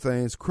those other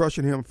things,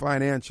 crushing him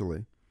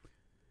financially.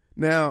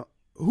 Now,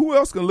 who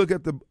else can look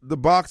at the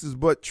boxes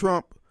but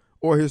Trump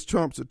or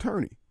Trump's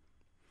attorney?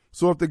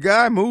 So if the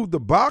guy moved the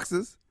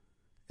boxes,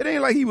 it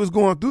ain't like he was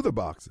going through the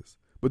boxes.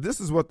 But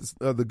this is what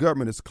the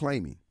government is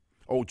claiming.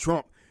 Oh,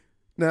 Trump.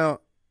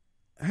 Now,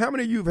 how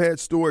many of you have had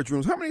storage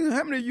rooms? How many of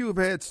you have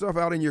had stuff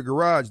out in your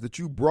garage that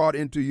you brought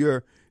into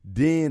your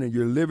den and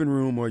your living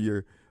room or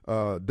your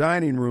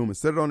dining room and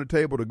set it on the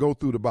table to go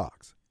through the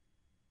box?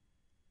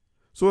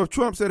 So if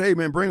Trump said, hey,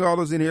 man, bring all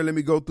those in here, let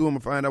me go through them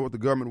and find out what the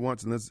government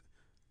wants.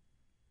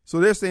 So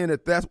they're saying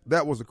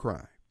that was a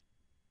crime.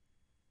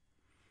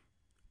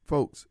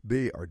 Folks,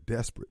 they are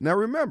desperate. Now,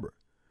 remember,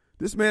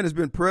 this man has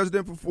been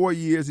president for 4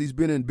 years. He's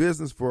been in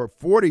business for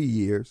 40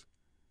 years.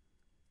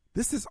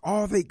 This is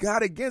all they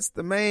got against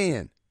the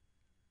man.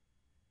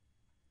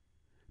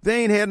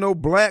 They ain't had no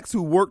blacks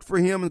who worked for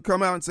him and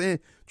come out and saying,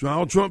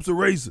 Donald Trump's a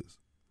racist.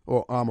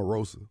 Or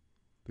Omarosa.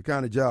 The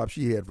kind of job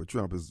she had for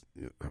Trump is,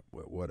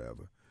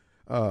 whatever.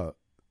 But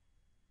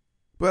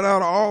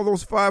out of all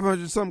those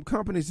 500-something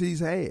companies he's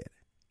had.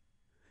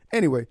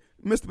 Anyway,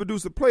 Mr.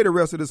 Producer, play the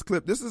rest of this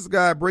clip. This is a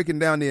guy breaking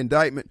down the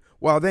indictment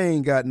while they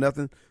ain't got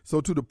nothing.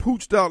 So to the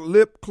pooched out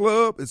lip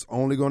club, it's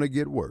only going to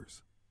get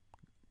worse.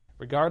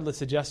 Regardless,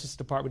 the Justice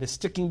Department is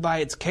sticking by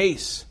its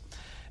case.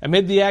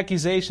 Amid the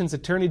accusations,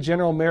 Attorney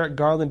General Merrick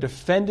Garland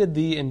defended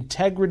the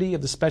integrity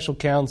of the special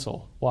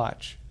counsel.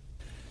 Watch.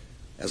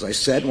 As I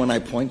said when I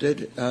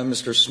appointed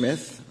Mr.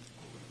 Smith,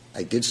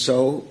 I did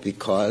so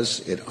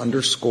because it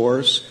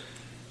underscores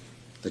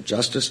the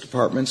Justice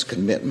Department's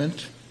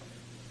commitment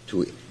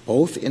to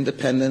both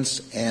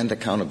independence and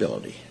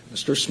accountability.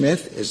 Mr.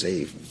 Smith is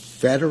a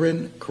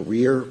veteran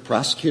career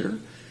prosecutor.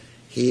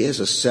 He has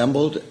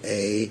assembled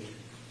a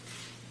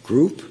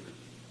group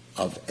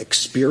of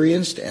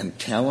experienced and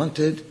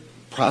talented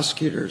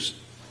prosecutors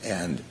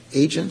and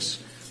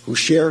agents who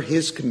share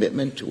his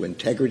commitment to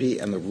integrity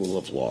and the rule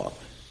of law.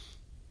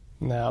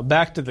 Now,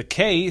 back to the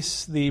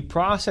case, the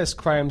process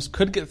crimes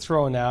could get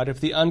thrown out if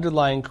the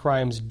underlying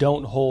crimes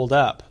don't hold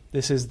up.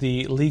 This is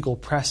the legal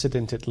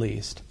precedent, at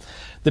least.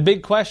 The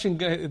big question,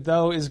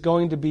 though, is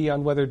going to be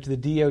on whether the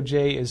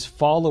DOJ is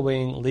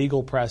following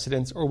legal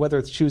precedents or whether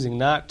it's choosing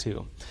not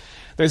to.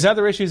 There's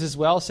other issues as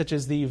well, such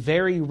as the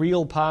very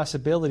real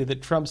possibility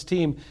that Trump's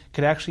team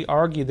could actually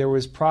argue there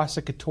was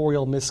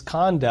prosecutorial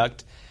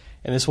misconduct,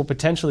 and this will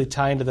potentially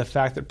tie into the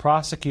fact that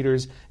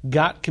prosecutors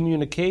got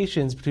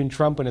communications between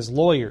Trump and his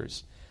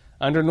lawyers.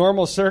 Under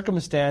normal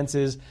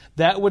circumstances,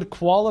 that would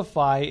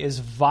qualify as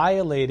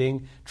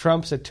violating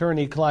Trump's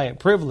attorney-client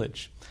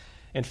privilege.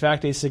 In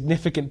fact, a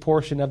significant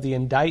portion of the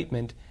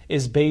indictment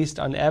is based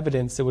on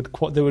evidence that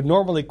would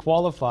normally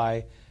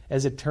qualify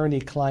as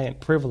attorney-client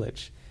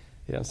privilege.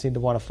 They don't seem to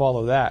want to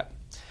follow that.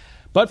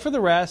 But for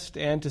the rest,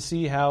 and to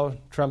see how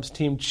Trump's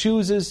team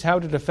chooses how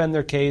to defend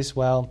their case,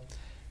 well,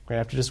 we're going to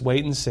have to just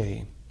wait and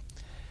see.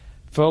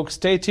 Folks,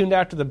 stay tuned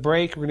after the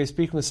break. We're going to be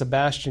speaking with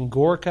Sebastian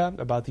Gorka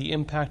about the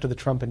impact of the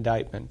Trump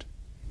indictment.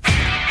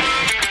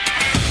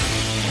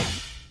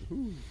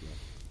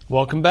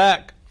 Welcome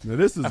back. Now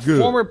this is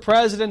good. Former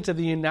president of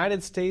the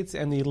United States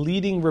and the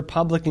leading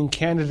Republican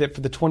candidate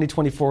for the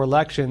 2024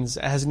 elections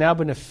has now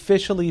been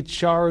officially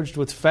charged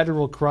with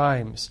federal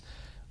crimes.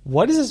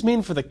 What does this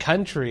mean for the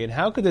country, and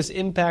how could this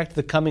impact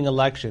the coming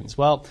elections?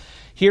 Well,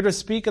 here to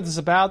speak with us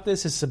about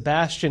this is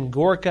Sebastian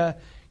Gorka.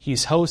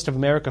 He's host of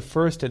America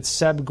First at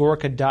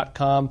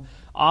sebgorka.com,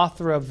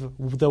 author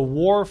of The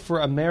War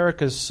for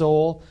America's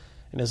Soul,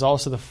 and is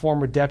also the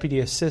former deputy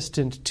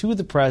assistant to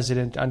the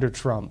president under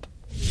Trump.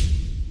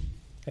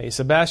 Hey,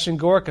 Sebastian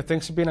Gorka,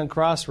 thanks for being on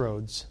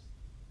Crossroads.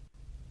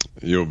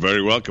 You're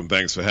very welcome.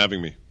 Thanks for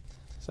having me.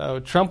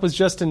 So Trump was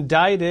just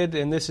indicted,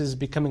 and this is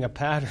becoming a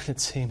pattern, it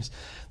seems.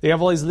 They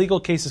have all these legal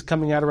cases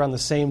coming out around the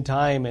same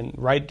time and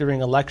right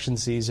during election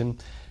season.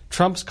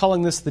 Trump's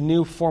calling this the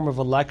new form of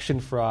election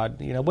fraud.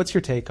 What's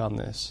your take on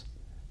this?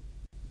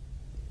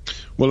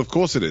 Well, of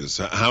course it is.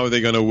 How are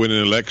they going to win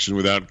an election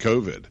without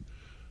COVID?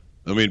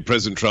 I mean,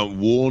 President Trump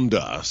warned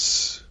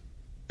us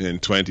in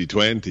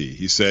 2020.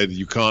 He said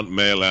you can't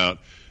mail out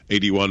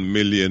 81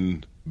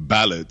 million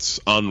ballots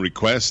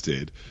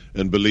unrequested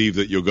and believe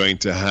that you're going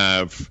to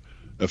have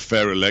a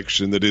fair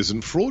election that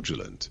isn't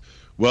fraudulent.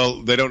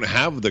 Well, they don't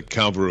have the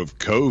cover of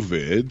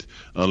COVID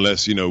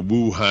unless,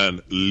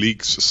 Wuhan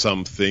leaks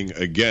something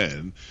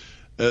again.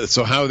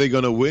 So how are they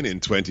going to win in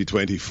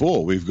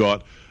 2024? We've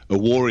got a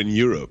war in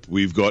Europe.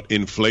 We've got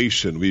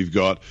inflation. We've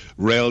got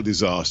rail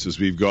disasters.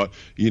 We've got,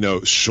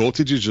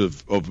 shortages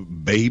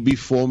of baby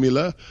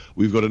formula.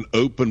 We've got an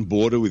open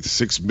border with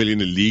 6 million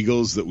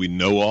illegals that we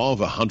know of,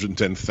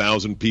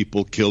 110,000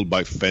 people killed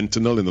by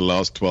fentanyl in the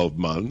last 12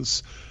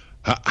 months.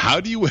 How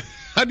do you win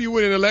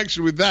an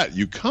election with that?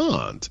 You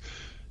can't.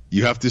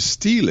 You have to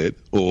steal it,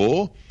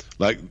 or,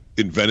 like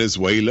in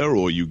Venezuela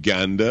or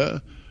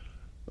Uganda,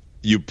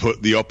 you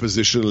put the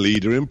opposition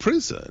leader in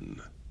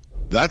prison.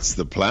 That's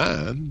the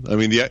plan. I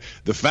mean,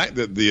 the fact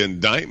that the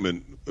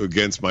indictment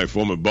against my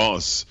former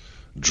boss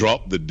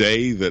dropped the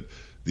day that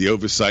the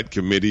Oversight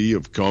Committee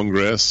of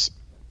Congress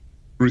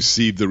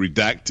received the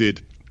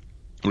redacted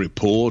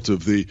report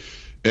of the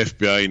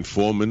FBI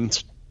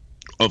informant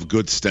of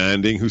good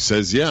standing who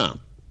says,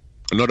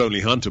 not only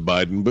Hunter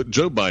Biden, but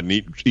Joe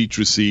Biden each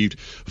received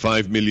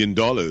 $5 million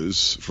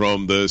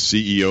from the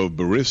CEO of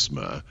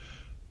Burisma.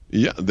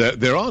 Yeah,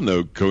 there are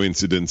no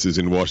coincidences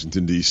in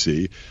Washington,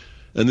 D.C.,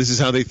 and this is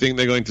how they think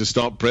they're going to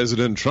stop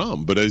President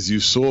Trump. But as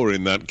you saw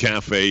in that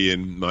cafe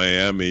in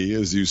Miami,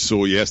 as you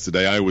saw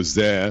yesterday, I was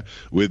there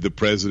with the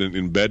president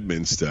in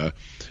Bedminster.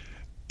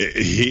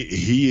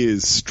 He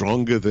is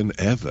stronger than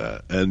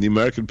ever, and the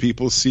American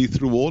people see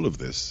through all of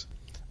this.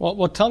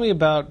 Well, tell me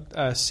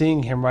about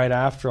seeing him right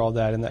after all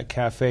that in that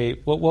cafe.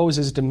 What was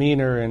his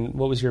demeanor, and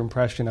what was your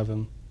impression of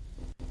him?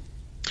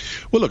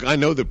 Well, look, I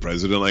know the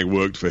president. I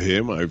worked for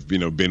him. I've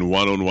been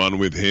one-on-one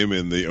with him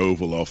in the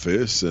Oval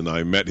Office, and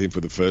I met him for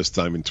the first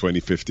time in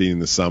 2015, in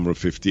the summer of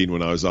 15,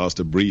 when I was asked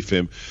to brief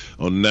him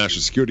on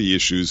national security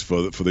issues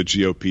for the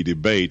GOP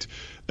debate.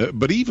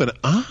 But even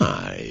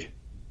I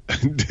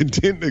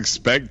didn't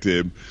expect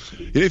him.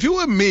 If it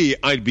were me,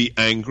 I'd be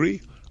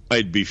angry.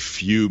 I'd be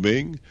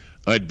fuming.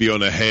 I'd be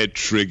on a hair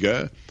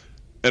trigger.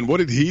 And what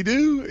did he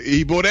do?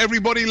 He bought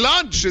everybody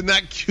lunch in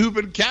that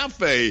Cuban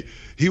cafe.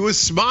 He was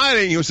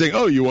smiling. He was saying,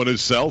 "Oh, you want a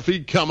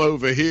selfie? Come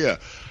over here."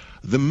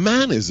 The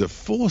man is a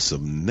force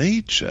of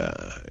nature.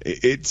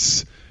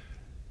 It's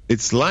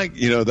like,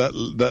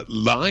 that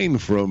line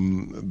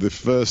from the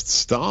first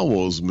Star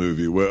Wars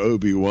movie where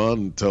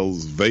Obi-Wan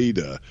tells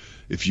Vader,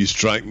 "If you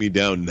strike me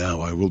down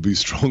now, I will be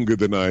stronger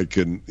than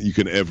you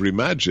can ever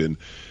imagine."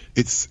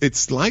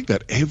 It's like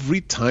that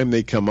every time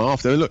they come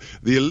after. I mean, look,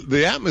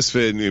 the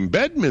atmosphere in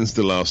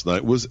Bedminster last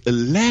night was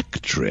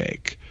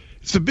electric.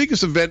 It's the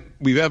biggest event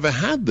we've ever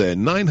had there.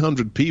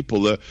 900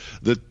 people,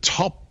 the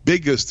top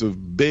biggest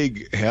of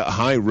big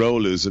high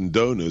rollers and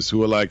donors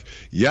who are like,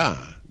 yeah,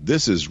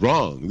 this is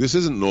wrong. This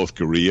isn't North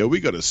Korea.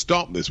 We got to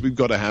stop this. We've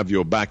got to have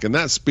your back. And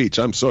that speech,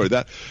 I'm sorry,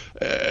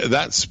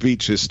 that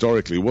speech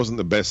historically wasn't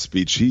the best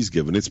speech he's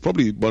given. It's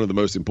probably one of the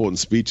most important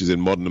speeches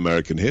in modern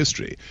American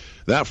history.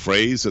 That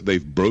phrase that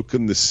they've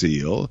broken the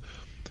seal,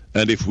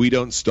 and if we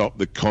don't stop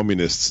the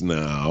communists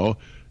now,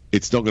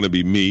 it's not going to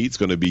be me, it's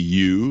going to be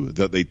you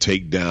that they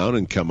take down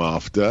and come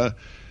after.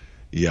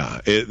 Yeah,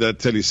 that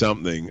tell you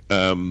something.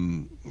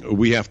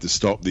 We have to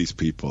stop these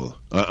people.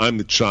 I'm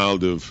the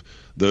child of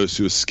those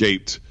who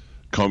escaped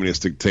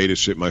communist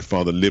dictatorship. My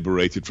father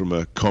liberated from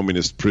a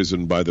communist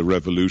prison by the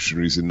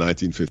revolutionaries in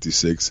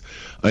 1956.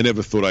 I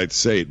never thought I'd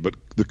say it, but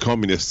the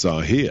communists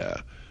are here.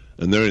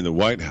 And they're in the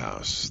White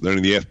House, they're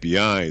in the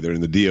FBI, they're in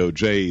the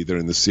DOJ, they're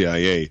in the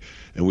CIA,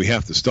 and we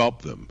have to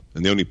stop them.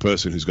 And the only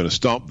person who's going to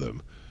stop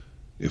them,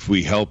 if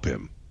we help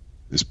him,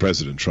 is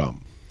President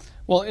Trump.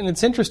 Well, and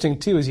it's interesting,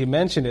 too, as you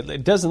mentioned,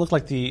 it doesn't look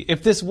like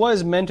if this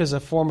was meant as a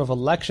form of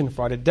election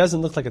fraud, it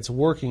doesn't look like it's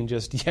working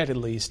just yet, at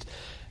least.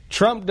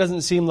 Trump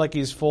doesn't seem like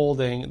he's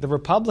folding. The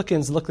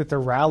Republicans look like they're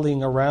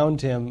rallying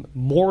around him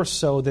more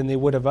so than they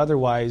would have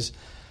otherwise.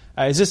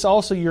 Is this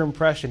also your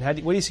impression?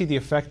 What do you see the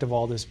effect of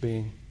all this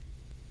being?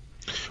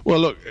 Well,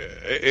 look,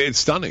 it's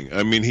stunning.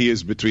 I mean, he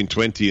is between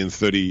 20 and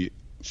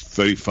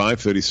 35,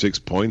 36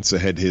 points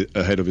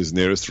ahead of his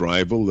nearest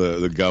rival,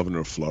 the governor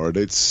of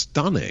Florida. It's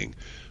stunning.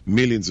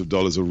 Millions of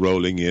dollars are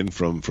rolling in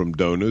from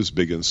donors,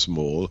 big and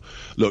small.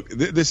 Look,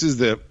 this is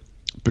the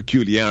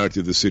peculiarity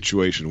of the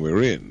situation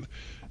we're in.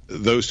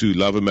 Those who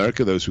love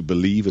America, those who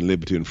believe in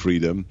liberty and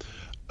freedom,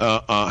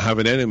 have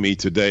an enemy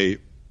today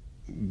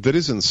that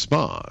isn't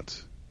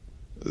smart.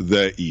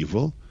 They're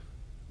evil.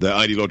 They're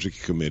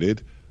ideologically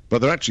committed. But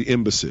they're actually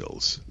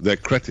imbeciles. They're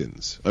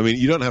cretins. I mean,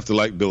 you don't have to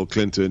like Bill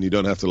Clinton. You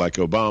don't have to like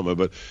Obama.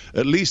 But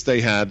at least they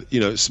had,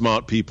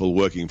 smart people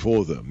working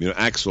for them.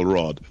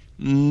 Axelrod,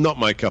 not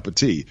my cup of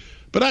tea.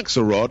 But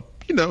Axelrod,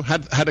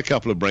 had a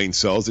couple of brain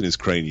cells in his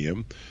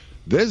cranium.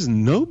 There's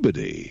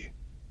nobody.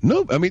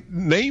 No, I mean,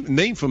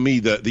 name for me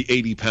the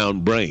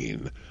 80-pound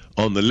brain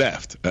on the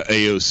left.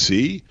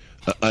 AOC?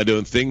 I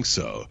don't think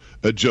so.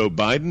 Joe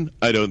Biden?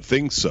 I don't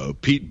think so.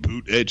 Pete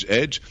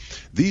Buttigieg?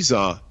 These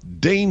are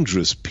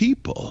dangerous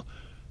people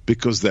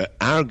because they're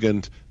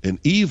arrogant and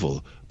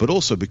evil, but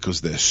also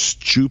because they're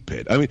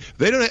stupid. I mean,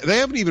 they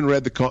haven't even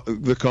read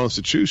the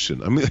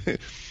Constitution. I mean,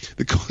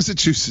 the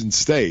Constitution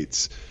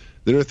states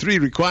there are 3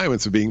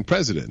 requirements of being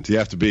president. You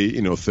have to be,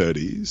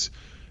 30s.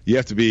 You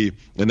have to be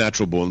a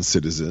natural-born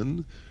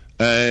citizen,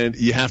 and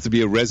you have to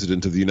be a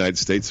resident of the United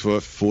States for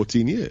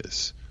 14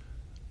 years.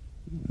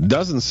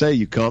 Doesn't say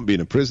you can't be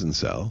in a prison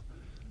cell.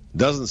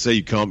 Doesn't say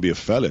you can't be a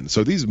felon.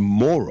 So these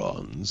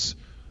morons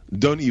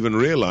don't even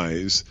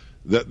realize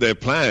that their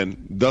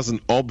plan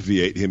doesn't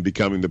obviate him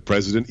becoming the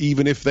president,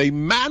 even if they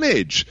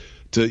manage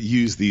to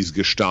use these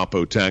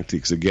Gestapo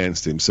tactics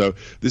against him. So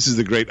this is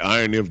the great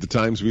irony of the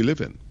times we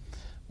live in.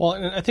 Well,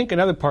 and I think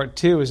another part,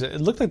 too, is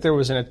it looked like there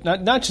was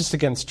not just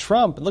against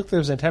Trump, it looked like there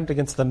was an attempt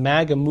against the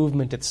MAGA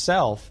movement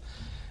itself.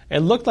 It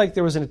looked like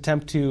there was an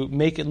attempt to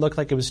make it look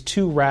like it was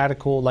too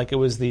radical, like it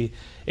was the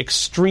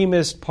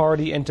extremist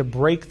party, and to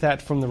break that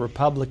from the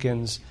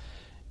Republicans.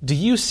 Do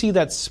you see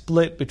that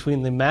split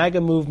between the MAGA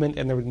movement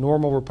and the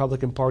normal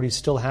Republican Party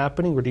still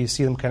happening, or do you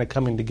see them kind of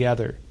coming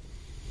together?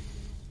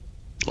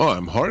 Oh,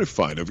 I'm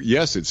horrified.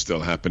 Yes, it's still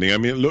happening. I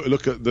mean,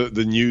 look at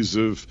the news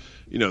of,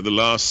 the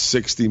last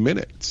 60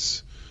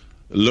 minutes.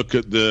 Look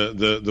at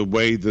the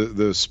way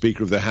the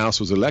Speaker of the House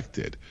was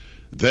elected.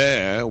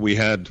 There we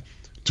had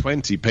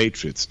 20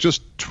 patriots,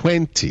 just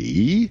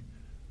 20,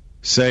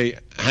 say,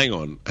 hang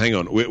on,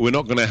 we're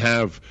not going to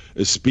have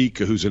a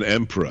speaker who's an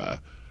emperor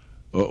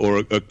or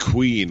a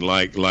queen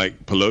like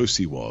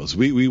Pelosi was.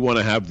 We want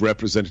to have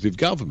representative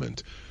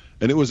government.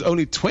 And it was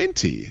only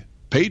 20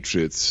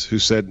 patriots who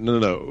said,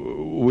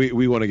 no,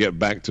 we want to get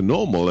back to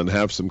normal and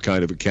have some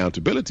kind of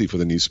accountability for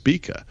the new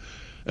speaker.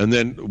 And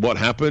then what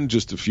happened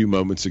just a few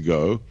moments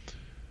ago,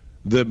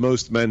 the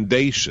most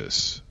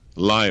mendacious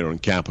liar on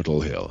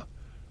Capitol Hill.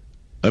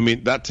 I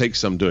mean, that takes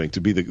some doing.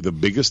 To be the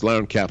biggest liar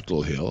on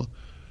Capitol Hill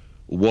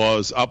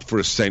was up for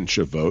a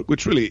censure vote,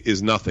 which really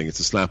is nothing. It's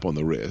a slap on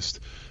the wrist.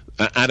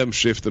 Adam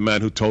Schiff, the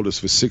man who told us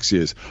for 6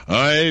 years,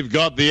 I've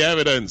got the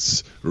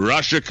evidence,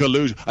 Russia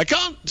collusion. I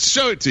can't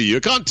show it to you. I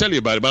can't tell you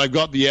about it, but I've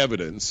got the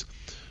evidence.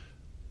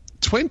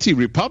 20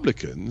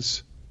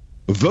 Republicans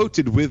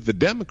voted with the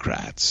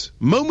Democrats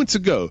moments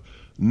ago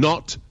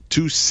not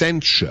to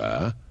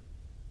censure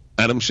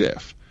Adam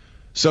Schiff.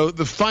 So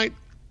the fight,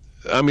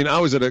 I mean, I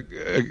was at a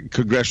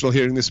congressional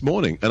hearing this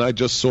morning, and I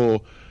just saw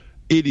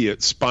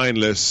idiot,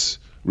 spineless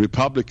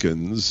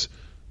Republicans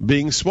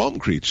being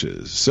swamp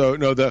creatures. So,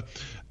 no,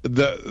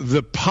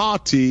 the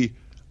party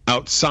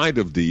outside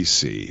of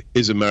D.C.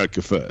 is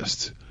America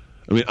First.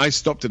 I mean, I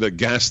stopped at a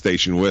gas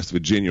station in West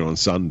Virginia on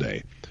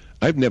Sunday.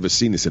 I've never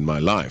seen this in my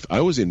life.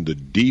 I was in the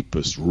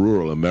deepest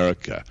rural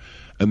America,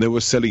 and they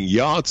were selling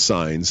yard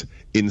signs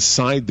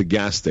inside the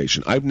gas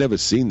station. I've never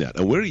seen that.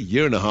 And we're a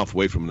year and a half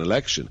away from an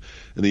election.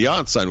 And the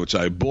yard sign, which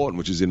I bought and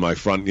which is in my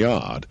front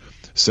yard,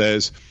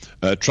 says,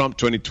 Trump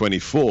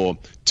 2024,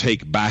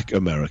 take back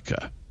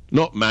America.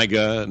 Not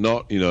MAGA,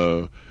 not,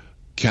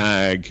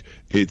 CAG.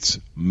 It's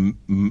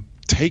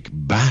take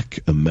back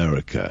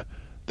America.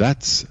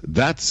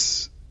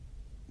 That's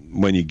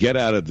when you get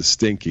out of the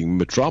stinking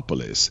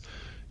metropolis.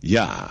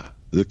 Yeah,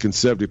 the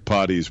Conservative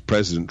Party is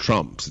President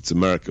Trump's. It's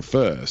America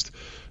first.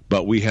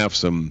 But we have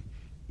some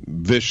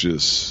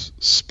vicious,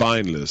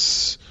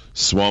 spineless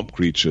swamp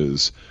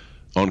creatures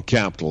on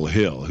Capitol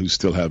Hill who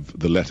still have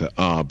the letter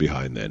R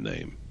behind their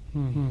name.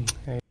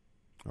 Mm-hmm.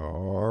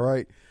 All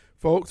right.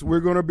 Folks,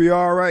 we're going to be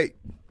all right.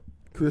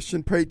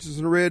 Christian patriots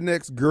and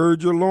rednecks,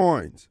 gird your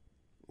loins.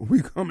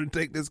 We're coming to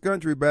take this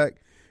country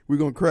back. We're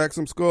going to crack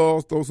some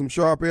skulls, throw some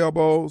sharp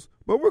elbows,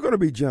 but we're going to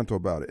be gentle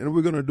about it, and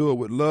we're going to do it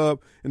with love,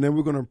 and then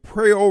we're going to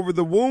pray over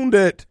the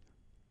wounded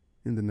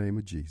in the name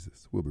of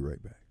Jesus. We'll be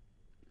right back.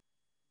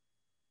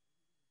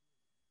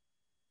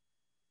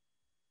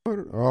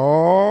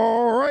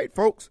 All right,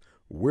 folks,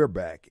 we're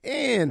back.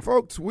 And,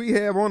 folks, we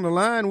have on the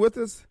line with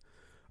us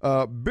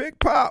Big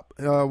Pop.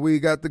 We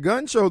got the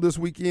gun show this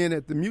weekend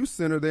at the Muse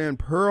Center there in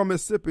Pearl,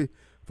 Mississippi.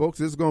 Folks,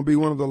 this is going to be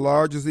one of the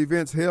largest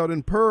events held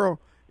in Pearl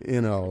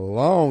in a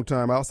long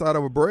time, outside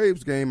of a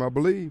Braves game, I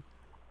believe.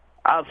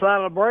 Outside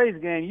of a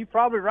Braves game, you're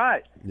probably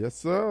right. Yes,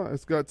 sir.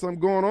 It's got something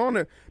going on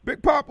there.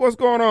 Big Pop, what's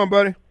going on,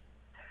 buddy?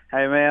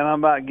 Hey, man, I'm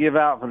about to give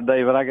out for the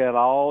day, but I got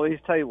all these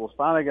tables.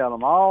 Finally got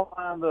them all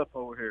lined up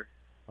over here.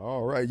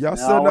 All right. Y'all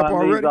setting up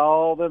already?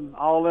 All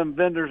them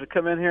vendors to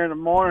come in here in the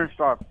morning and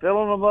start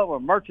filling them up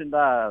with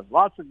merchandise,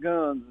 lots of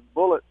guns and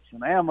bullets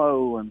and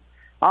ammo and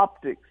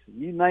optics.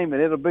 You name it,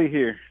 it'll be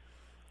here.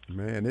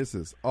 Man, this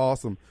is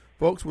awesome.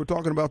 Folks, we're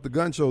talking about the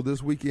gun show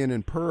this weekend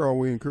in Pearl.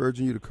 We're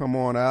encouraging you to come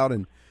on out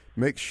and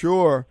make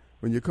sure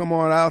when you come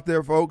on out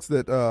there, folks,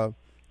 that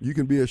you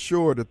can be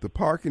assured that the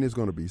parking is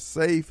going to be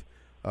safe.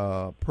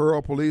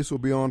 Pearl Police will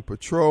be on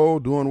patrol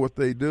doing what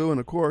they do. And,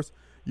 of course,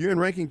 you're in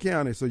Rankin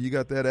County, so you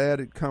got that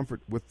added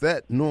comfort with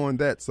that, knowing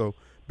that. So,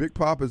 Big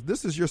Pop,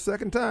 this is your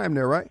second time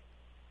there, right?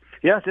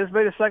 Yes, this will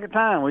be the second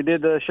time. We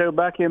did the show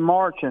back in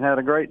March and had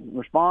a great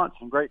response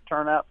and great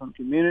turnout from the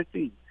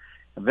community.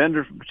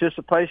 Vendor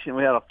participation,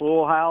 we had a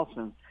full house,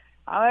 and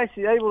I'm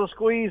actually able to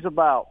squeeze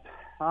about,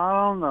 I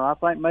don't know, I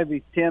think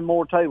maybe 10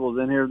 more tables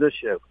in here this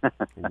show.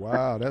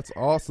 Wow, that's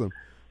awesome.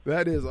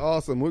 That is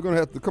awesome. We're going to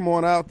have to come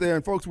on out there,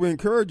 and folks, we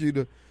encourage you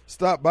to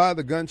stop by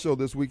the gun show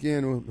this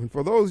weekend. And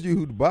for those of you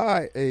who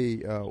buy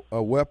a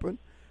weapon,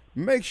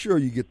 make sure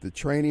you get the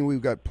training.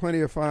 We've got plenty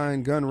of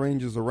fine gun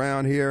ranges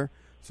around here.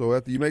 So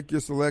after you make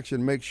your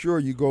selection, make sure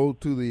you go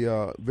to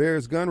the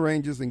various gun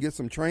ranges and get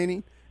some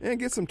training and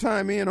get some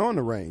time in on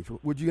the range.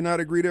 Would you not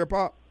agree there,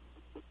 Pop?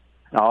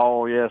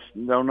 Oh, yes,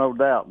 no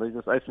doubt.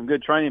 There's some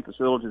good training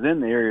facilities in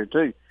the area,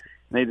 too.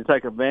 Need to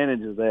take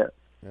advantage of that.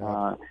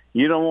 Yeah.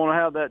 You don't want to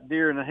have that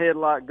deer in the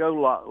headlight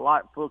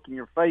light hook in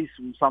your face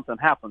when something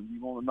happens.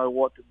 You want to know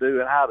what to do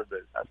and how to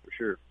do. That's for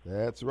sure.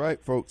 That's right,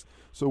 folks.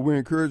 So we're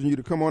encouraging you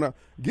to come on out.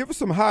 Give us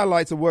some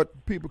highlights of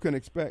what people can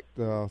expect.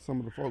 Some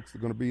of the folks that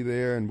are going to be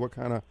there and what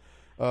kind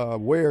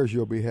of wares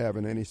you'll be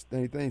having.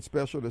 Anything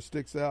special that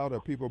sticks out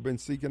or people have been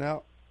seeking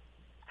out?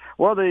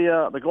 Well,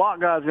 the Glock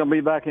guy's going to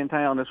be back in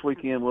town this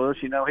weekend with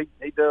us. You know,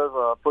 he does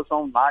puts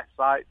on night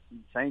sights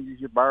and changes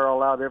your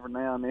barrel out every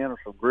now and then, or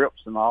some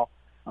grips and all.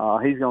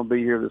 He's going to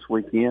be here this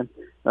weekend.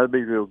 That'll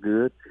be real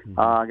good.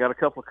 I got a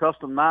couple of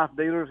custom knife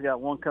dealers. Got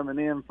one coming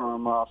in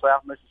from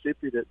South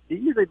Mississippi that he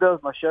usually does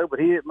my show, but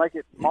he didn't make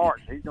it March.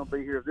 He's going to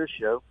be here at this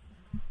show,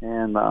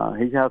 and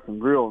he's got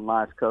some real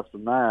nice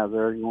custom knives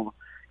there. You want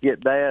to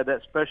get Dad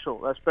that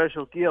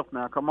special gift.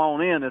 Now come on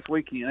in this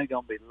weekend. There's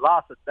going to be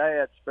lots of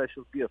Dad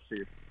special gifts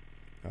here.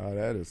 Oh,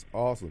 that is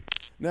awesome.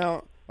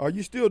 Now, are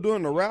you still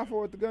doing the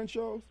raffle at the gun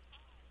shows?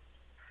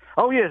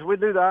 Oh, yes, we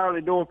do the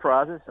hourly door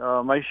prizes.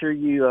 Make sure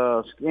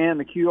you scan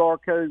the QR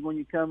code when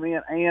you come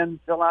in and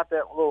fill out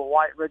that little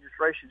white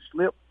registration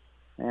slip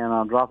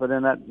and drop it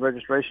in that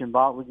registration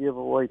box. We give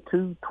away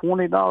 2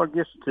 $20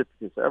 gift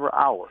certificates every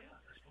hour.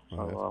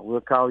 So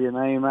we'll call your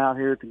name out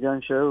here at the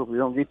gun show. If we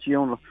don't get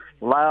you on the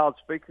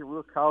loudspeaker,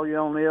 we'll call you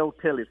on the old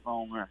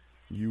telephone there.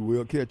 You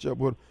will catch up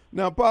with.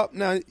 Now, Pop,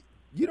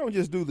 you don't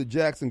just do the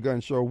Jackson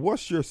Gun Show.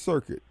 What's your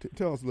circuit?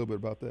 Tell us a little bit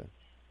about that.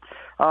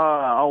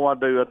 I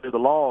do the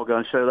Law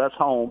Gun Show. That's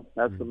home.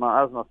 That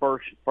was my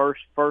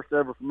first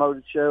ever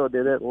promoted show. I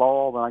did that at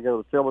Law. Then I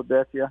go to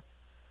Philadelphia.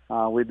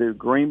 We do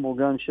Greenville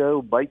Gun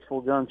Show,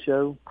 Batesville Gun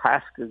Show,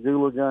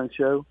 Pascagoula Gun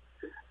Show.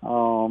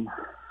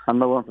 I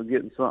know I'm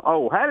forgetting some.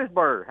 Oh,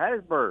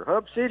 Hattiesburg,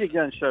 Hub City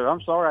Gun Show.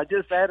 I'm sorry, I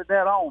just added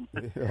that on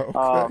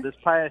this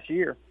past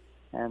year.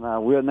 And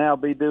we'll now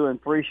be doing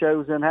 3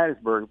 shows in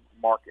Hattiesburg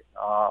market.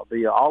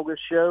 The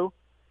August show,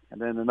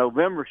 and then the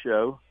November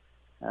show,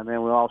 and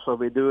then we'll also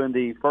be doing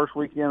the first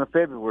weekend of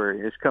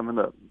February. It's coming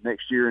up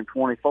next year in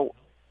 24.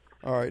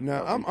 All right.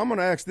 Now, I'm going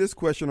to ask this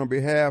question on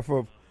behalf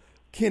of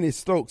Kenny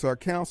Stokes, our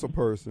council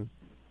person.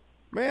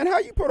 Man, how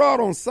you put all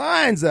those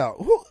signs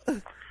out?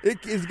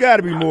 It's got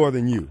to be more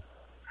than you.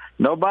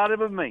 Nobody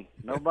but me.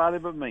 Nobody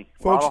but me.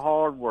 Folks, a lot of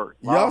hard work.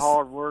 A lot of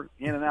hard work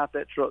in and out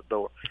that truck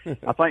door.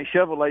 I think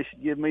Chevrolet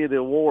should give me the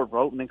award for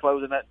opening and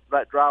closing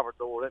that driver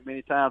door that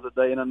many times a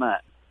day and a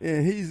night.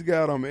 And he's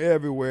got them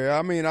everywhere.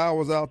 I mean, I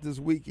was out this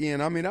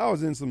weekend. I mean, I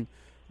was in some,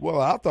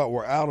 well, I thought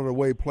were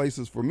out-of-the-way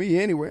places for me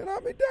anyway. And I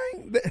mean,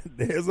 dang,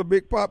 there's a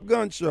Big Pop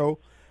Gun Show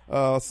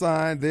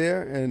sign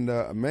there. And,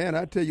 man,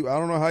 I tell you, I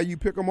don't know how you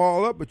pick them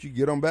all up, but you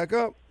get them back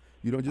up.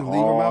 You don't just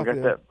leave them out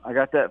there. I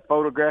got that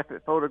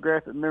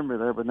photographic memory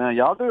there. But now,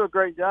 y'all do a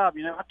great job.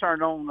 You know, I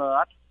turned on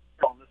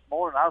this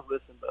morning. I was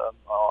listening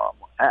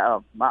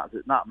to,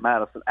 not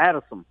Madison,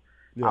 Addison.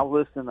 Yeah. I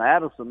was listening to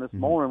Addison this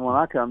morning when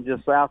I come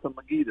just south of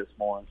McGee this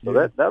morning. So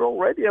that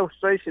old radio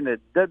station at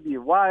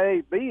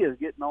WYAB is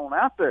getting on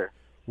out there.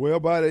 Well,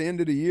 by the end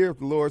of the year, if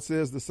the Lord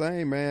says the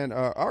same, man,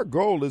 our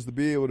goal is to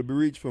be able to be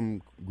reached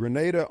from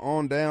Grenada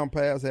on down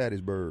past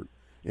Hattiesburg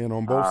and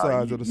on both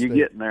sides of the state. You're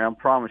getting there, I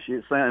promise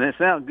you. It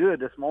sounded good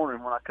this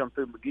morning when I come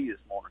through McGee this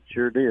morning.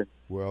 Sure did.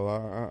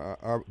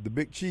 Well, the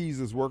Big Cheese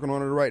is working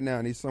on it right now,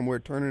 and he's somewhere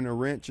turning a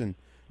wrench and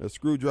a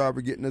screwdriver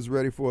getting us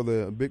ready for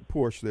the big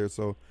push there.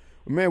 So,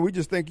 man, we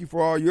just thank you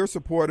for all your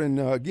support. And,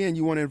 again,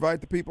 you want to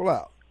invite the people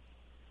out.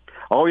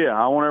 Oh, yeah.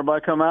 I want everybody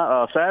to come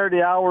out.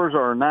 Saturday hours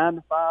are 9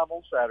 to 5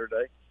 on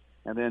Saturday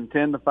and then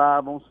 10 to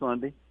 5 on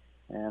Sunday.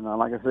 And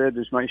like I said,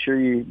 just make sure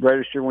you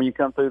register when you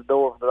come through the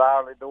door for the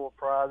hourly door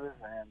prizes.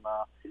 And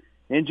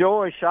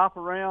enjoy, shop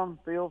around.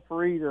 Feel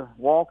free to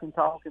walk and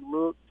talk and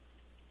look.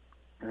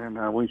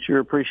 And we sure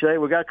appreciate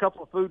it. We got a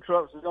couple of food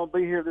trucks that's going to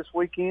be here this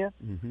weekend,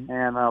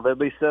 and they'll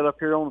be set up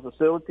here on the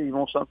facility. You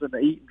want something to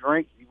eat and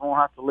drink, you won't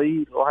have to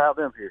leave. We'll have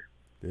them here.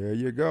 There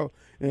you go.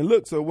 And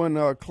look, so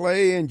when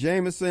Clay and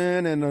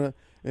Jameson and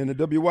the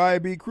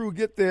WYAB crew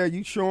get there,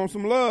 you show them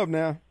some love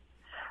now.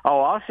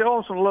 Oh, I'll show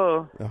them some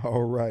love.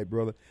 All right,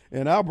 brother.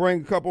 And I'll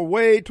bring a couple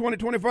Wade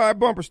 2025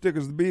 bumper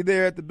stickers to be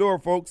there at the door,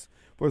 folks,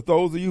 for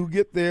those of you who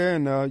get there,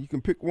 and you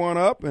can pick one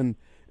up and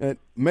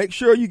make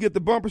sure you get the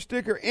bumper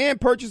sticker and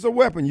purchase a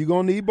weapon. You're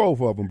going to need both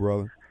of them,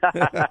 brother. All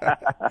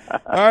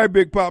right,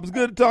 Big Pop. It's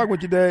good to talk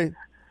with you today.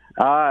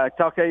 All right.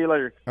 Talk to you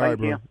later. All right,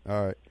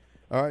 bro.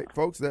 All right,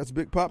 folks. That's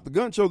Big Pop, the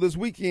gun show this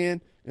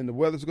weekend, and the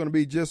weather's going to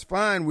be just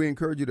fine. We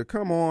encourage you to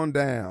come on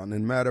down.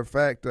 And matter of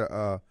fact,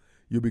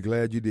 you'll be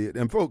glad you did.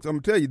 And, folks, I'm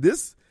going to tell you,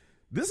 this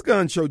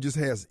gun show just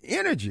has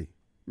energy.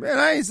 Man,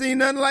 I ain't seen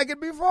nothing like it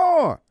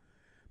before.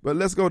 But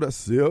let's go to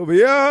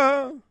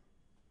Sylvia.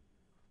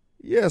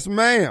 Yes,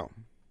 ma'am.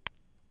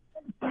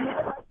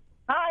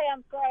 Hi,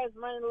 I'm sorry I was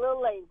running a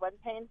little late.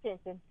 Wasn't paying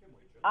attention.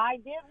 I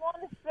did want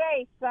to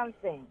say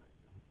something.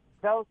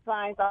 Those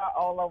signs are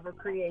all over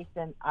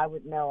creation. I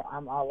would know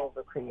I'm all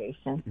over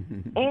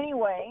creation.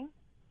 Anyway,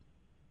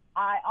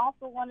 I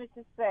also wanted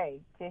to say,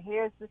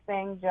 here's the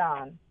thing,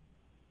 John.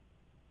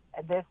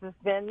 This has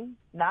been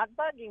not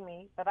bugging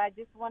me, but I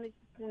just wanted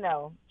you to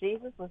know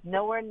Jesus was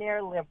nowhere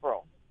near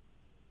liberal.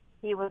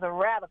 He was a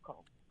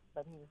radical,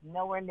 but he was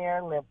nowhere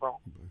near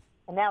liberal.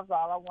 And that was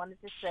all I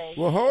wanted to say.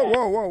 Well,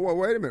 whoa,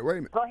 wait a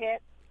minute. Go ahead.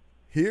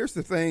 Here's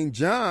the thing.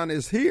 John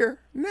is here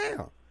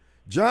now.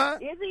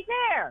 John? Is he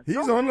there? He's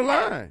on the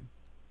line.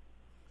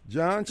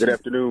 John? Good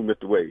afternoon,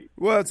 Mr. Wade.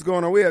 What's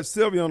going on? We have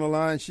Sylvia on the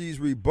line. She's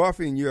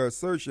rebuffing your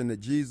assertion that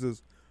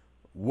Jesus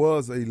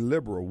was a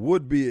liberal,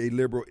 would be a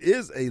liberal,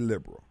 is a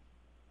liberal.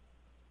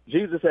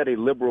 Jesus had a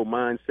liberal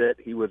mindset.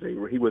 He was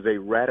a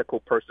radical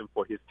person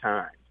for his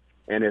time.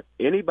 And if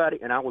anybody,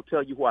 and I will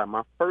tell you why,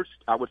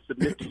 I would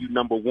submit to you,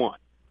 number one,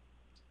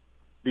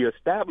 the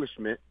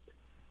establishment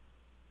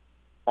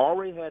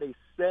already had a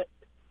set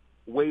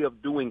way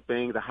of doing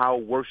things, how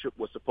worship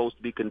was supposed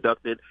to be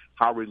conducted,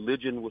 how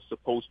religion was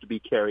supposed to be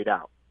carried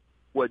out.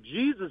 What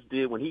Jesus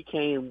did when he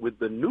came with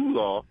the new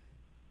law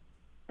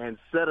and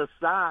set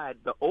aside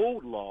the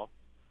old law,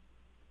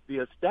 the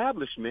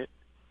establishment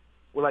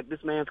were like,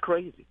 this man's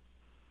crazy.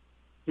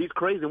 He's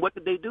crazy. And what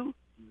did they do?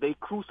 They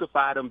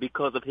crucified him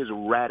because of his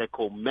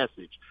radical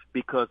message,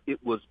 because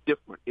it was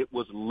different. It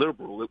was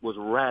liberal. It was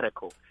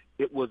radical.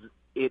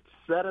 It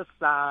set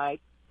aside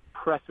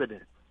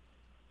precedent.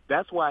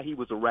 That's why he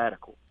was a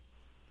radical.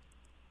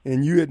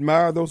 And you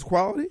admire those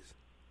qualities?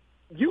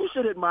 You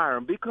should admire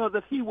him, because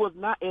if he was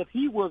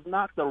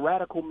not the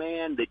radical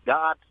man that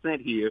God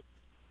sent here,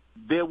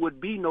 there would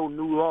be no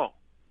new law.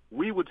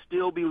 We would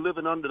still be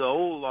living under the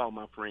old law,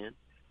 my friend.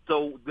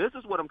 So this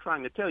is what I'm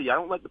trying to tell you. I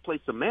don't like to play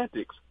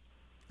semantics,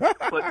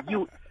 but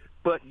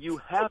you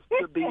have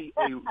to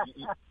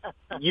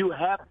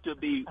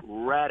be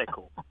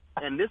radical.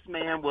 And this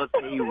man was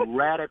a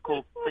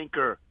radical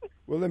thinker.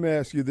 Well, let me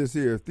ask you this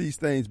here. If these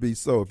things be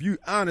so, if you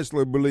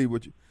honestly believe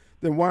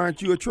then why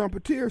aren't you a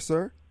trumpeter,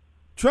 sir?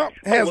 Trump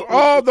has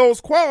all those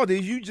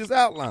qualities you just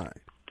outlined.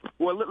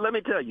 Well, let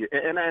me tell you,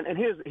 and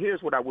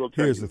here's what I will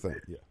tell you. Here's the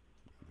thing, yeah.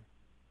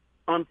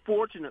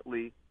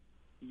 Unfortunately,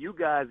 you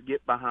guys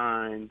get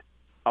behind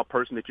a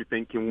person that you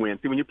think can win.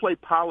 See, when you play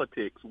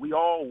politics, we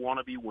all want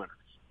to be winners.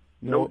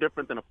 No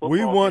different than a football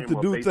game. We want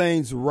to do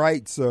things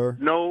right, sir.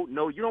 No,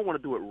 you don't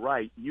want to do it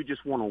right. You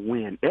just want to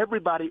win.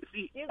 Everybody,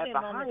 see, at the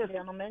highest,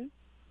 gentlemen.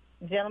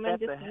 Gentlemen,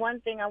 just one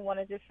thing I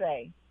wanted to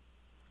say.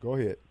 Go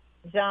ahead.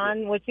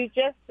 John, what you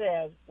just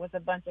said was a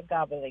bunch of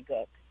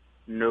gobbledygook.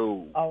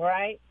 No. All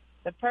right?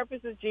 The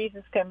purpose of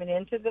Jesus coming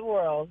into the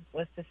world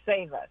was to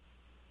save us,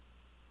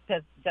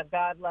 because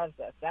God loves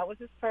us. That was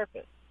his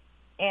purpose.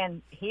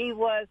 And he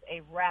was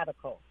a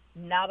radical,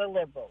 not a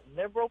liberal.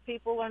 Liberal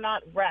people are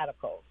not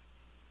radicals.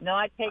 No,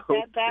 I take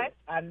that back.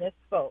 I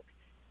misspoke.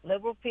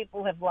 Liberal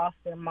people have lost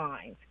their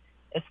minds,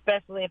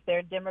 especially if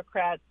they're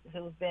Democrats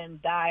who've been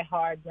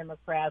die-hard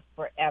Democrats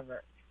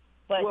forever.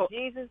 But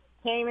Jesus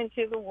came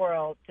into the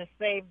world to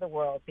save the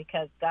world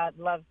because God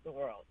loves the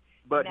world.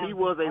 But he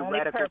was a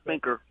radical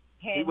thinker.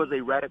 He was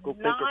a radical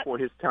thinker for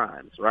his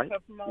times, right?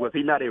 Was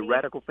he not a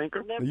radical thinker?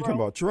 Are you talking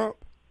about Trump?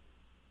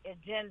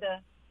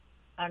 Agenda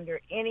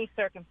under any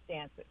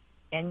circumstances.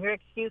 And your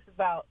excuse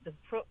about the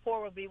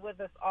poor will be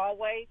with us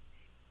always,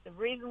 the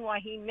reason why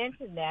he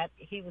mentioned that,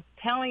 he was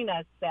telling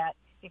us that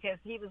because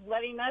he was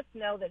letting us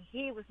know that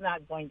he was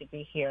not going to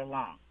be here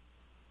long.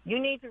 You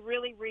need to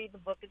really read the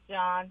book of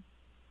John,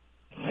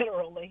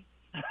 literally,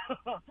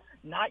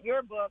 not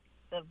your book,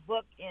 the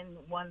book in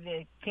one of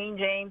the King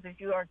James, if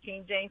you are a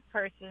King James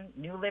person,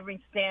 New Living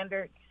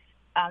Standard,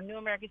 New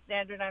American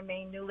Standard,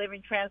 New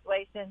Living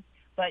Translation.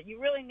 But you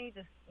really need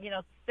to,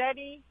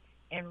 study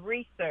and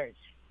research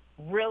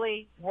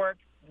really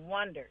works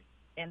wonders.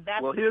 And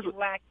that's what you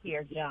lack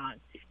here, John.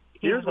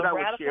 He's a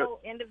radical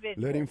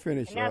individual. Let him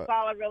finish. And that's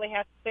all I really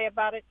have to say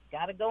about it.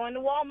 Got to go into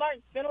Walmart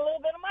and spend a little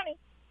bit of money.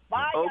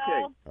 Bye,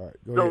 y'all. All right,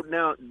 go ahead.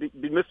 Now,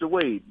 Mr.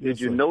 Wade,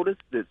 did you notice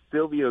that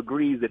Sylvia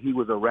agrees that he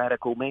was a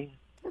radical man?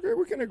 Okay,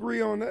 we can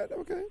agree on that.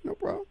 Okay, no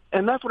problem.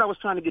 And that's what I was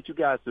trying to get you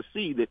guys to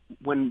see, that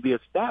when the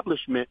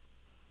establishment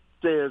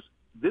says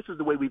this is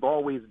the way we've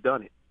always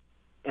done it,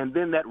 and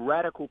then that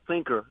radical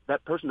thinker,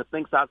 that person that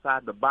thinks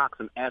outside the box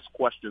and asks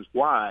questions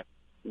why,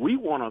 we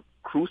want to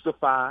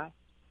crucify,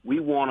 we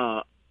want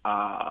to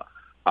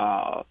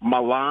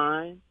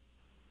malign.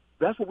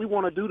 That's what we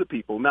want to do to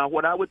people. Now,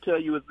 what I would tell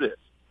you is this.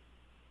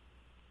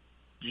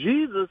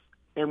 Jesus,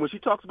 and when she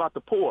talks about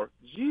the poor,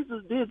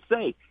 Jesus did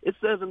say, it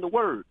says in the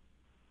Word,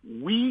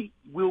 we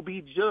will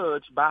be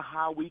judged by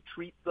how we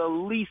treat the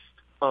least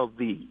of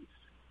these.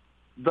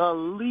 The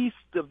least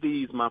of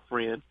these, my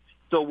friend.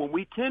 So when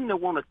we tend to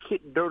want to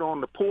kick dirt on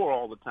the poor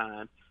all the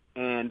time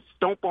and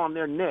stomp on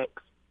their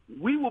necks,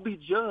 we will be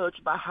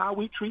judged by how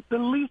we treat the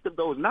least of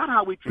those, not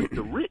how we treat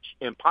the rich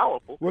and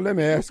powerful. Well, let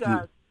me ask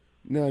you.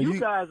 Now, you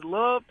guys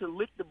love to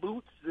lick the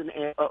boots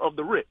of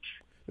the rich.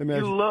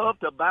 You love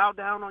to bow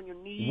down on your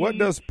knees. What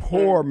does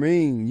poor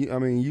mean?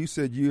 You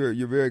said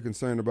you're very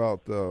concerned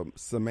about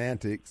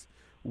semantics.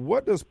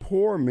 What does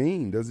poor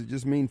mean? Does it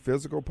just mean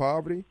physical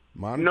poverty?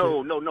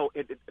 Monetary? No.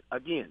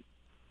 Again,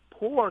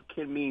 poor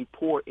can mean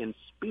poor in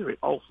spirit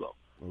also.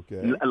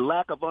 Okay. A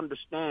lack of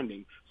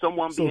understanding.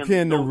 Someone being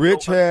can the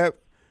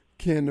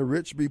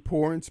rich be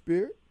poor in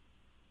spirit?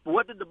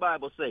 What did the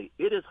Bible say?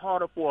 It is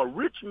harder for a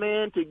rich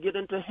man to get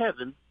into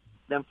heaven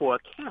than for a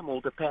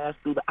camel to pass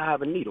through the eye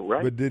of a needle,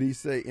 right? But did he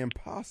say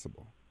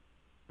impossible?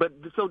 But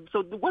so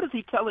what is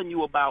he telling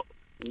you about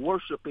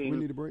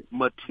worshiping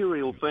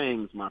material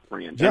things, my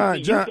friend?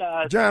 John,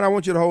 I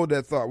want you to hold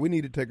that thought. We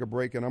need to take a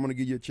break, and I'm going to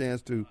give you a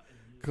chance to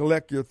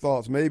collect your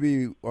thoughts.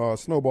 Maybe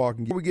Snowball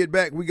can get. When we get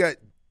back,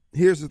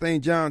 here's the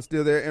thing, John's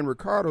still there, and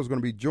Ricardo's going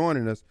to be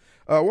joining us.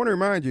 I want to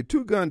remind you,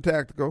 Two Gun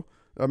Tactical.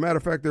 Matter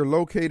of fact, they're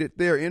located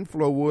there in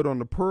Flowood on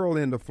the Pearl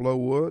end of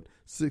Flowood,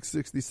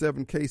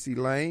 667 Casey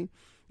Lane.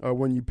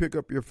 When you pick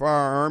up your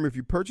firearm, if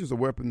you purchase a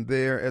weapon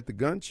there at the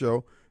gun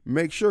show,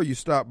 make sure you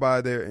stop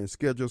by there and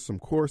schedule some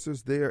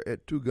courses there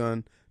at Two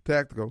Gun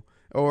Tactical,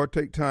 or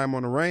take time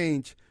on the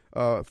range,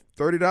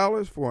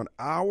 $30 for an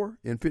hour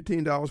and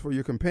 $15 for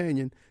your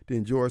companion to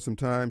enjoy some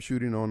time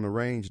shooting on the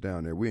range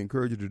down there. We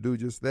encourage you to do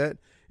just that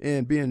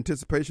and be in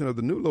anticipation of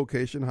the new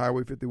location,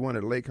 Highway 51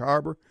 at Lake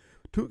Harbor.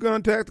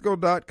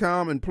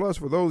 TwoGunTactical.com, and plus,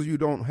 for those of you who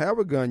don't have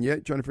a gun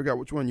yet, trying to figure out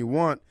which one you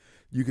want,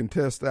 you can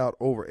test out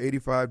over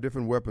 85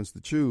 different weapons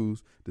to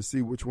choose to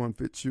see which one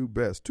fits you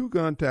best.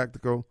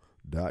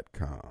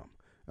 TwoGunTactical.com.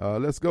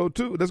 Let's go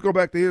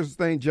back to here's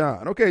the thing,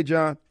 John. Okay,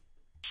 John.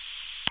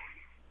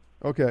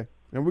 Okay,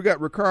 and we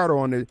got Ricardo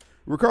on there.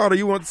 Ricardo,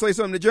 you want to say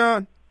something to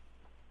John?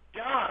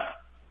 John,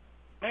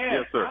 man,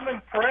 yes, sir. I'm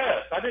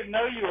impressed. I didn't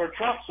know you were a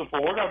Trump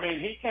supporter.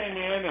 He came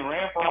in and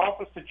ran for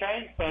office to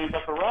change things,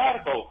 like a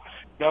radical.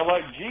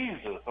 Like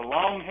Jesus, a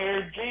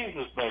long-haired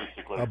Jesus,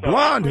 basically. A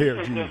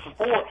blonde-haired Jesus.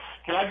 Support.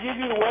 Can I give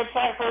you the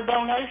website for a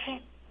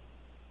donation?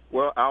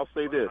 Well, I'll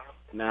say this.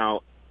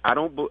 Now, I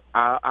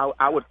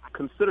would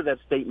consider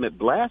that statement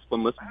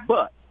blasphemous,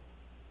 but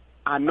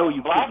I know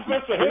you.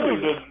 Blasphemous to who?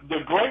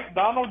 The great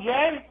Donald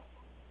J?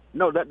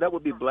 No, that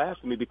would be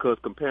blasphemy, because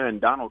comparing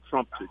Donald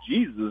Trump to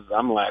Jesus,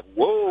 I'm like,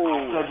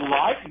 whoa. I said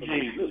like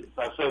Jesus.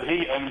 I said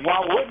and why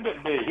wouldn't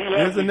it be?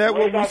 Isn't that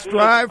what we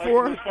strive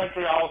for? This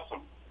country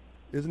awesome.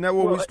 Isn't that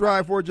what we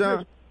strive for,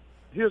 John?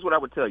 Here's what I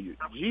would tell you.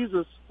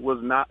 Jesus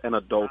was not an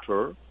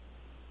adulterer.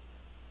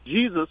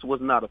 Jesus was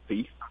not a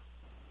thief.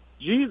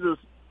 Jesus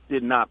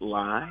did not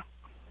lie.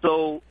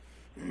 So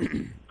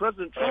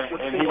President Trump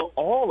would fail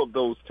all of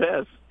those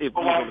tests if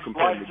we were to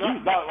compare him to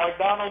Jesus. Like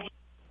Donald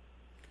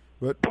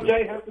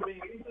J. has to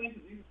be anything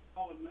that he's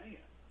called a man.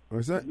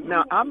 What's that?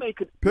 Now,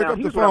 Pick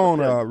up the phone,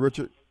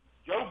 Richard.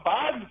 Joe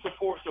Biden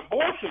supports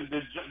abortion.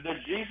 Did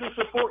Jesus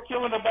support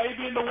killing a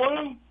baby in the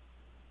womb?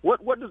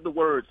 What does the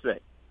word say?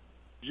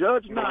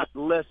 Judge not,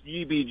 lest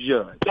ye be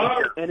judged.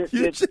 And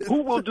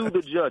who will do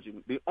the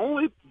judging? The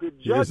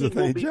judging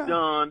will be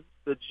done.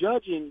 The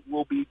judging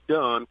will be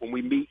done when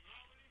we meet.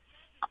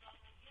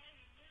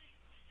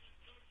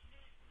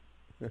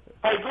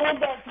 Hey, going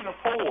back to the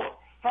poor.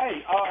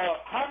 Hey,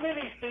 how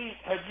many feet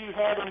have you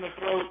had in the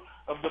throat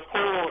of the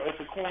poor at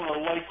the corner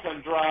of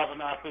Lakeland Drive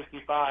and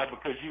I-55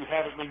 because you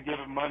haven't been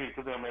giving money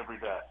to them every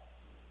day?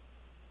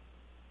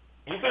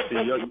 You've been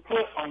putting your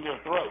foot on your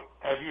throat,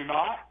 have you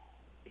not?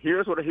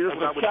 Here's what I would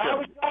tell you.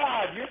 Child of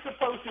God, you're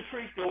supposed to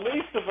treat the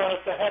least of us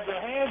to have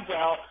their hands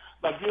out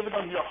by giving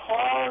them your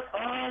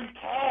hard-earned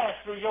cash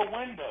through your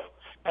window.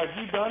 Have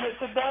you done it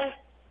today?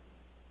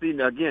 See,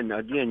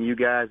 again, you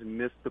guys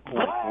missed the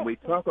point. When we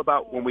talk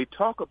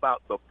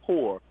about the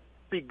poor,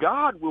 see,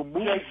 God will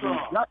move you.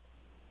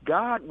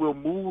 God will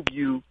move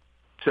you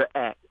to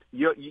act.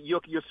 Your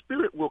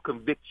spirit will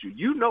convict you.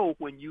 You know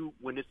when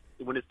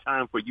it's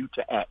time for you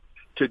to act,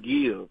 to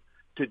give,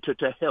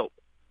 to help.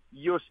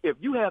 If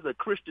you have a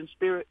Christian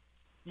spirit,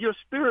 your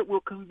spirit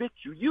will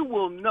convict you. You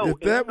will know.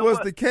 If that was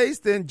the case,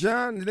 then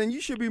John, then you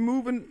should be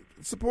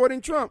supporting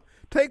Trump.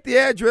 Take the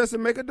address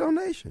and make a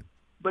donation.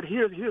 But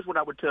here's what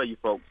I would tell you,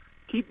 folks.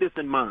 Keep this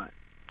in mind.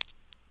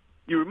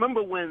 You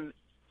remember when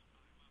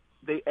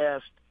they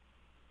asked,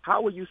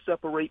 how will you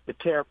separate the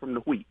tare from the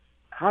wheat?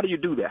 How do you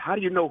do that? How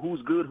do you know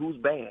who's good, who's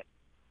bad?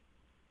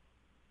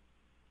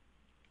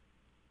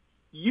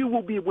 You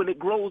will be, when they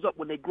grow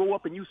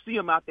up and you see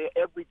them out there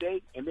every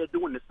day and they're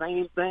doing the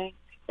same thing,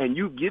 and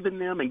you've given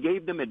them and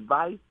gave them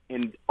advice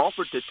and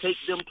offered to take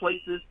them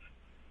places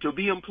to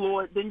be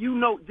employed, then you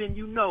know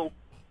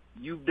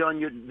you've done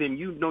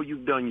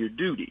your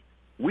duty.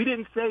 We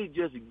didn't say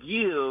just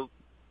give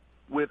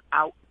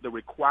without the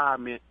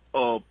requirement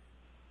of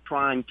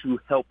trying to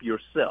help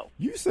yourself.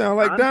 You sound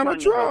like Donald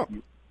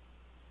Trump.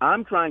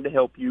 I'm trying to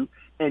help you,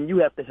 and you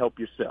have to help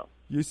yourself.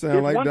 You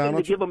sound like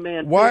Donald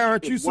Trump. Why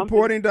aren't you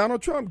supporting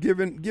Donald Trump,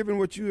 given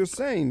what you were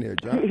saying there,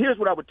 John? Here's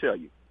what I would tell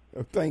you.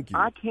 Oh, thank you.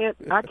 I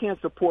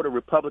can't support a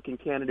Republican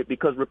candidate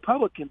because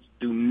Republicans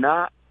do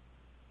not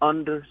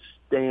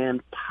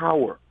understand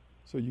power.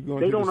 So you're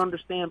going. They don't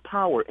understand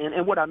power,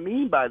 and what I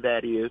mean by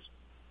that is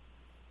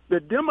the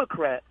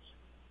Democrats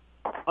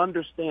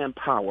understand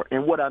power,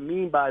 and what I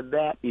mean by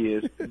that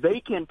is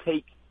they can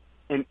take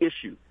an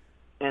issue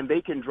and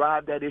they can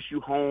drive that issue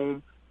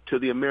home to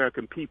the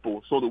American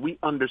people so that we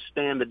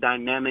understand the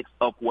dynamics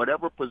of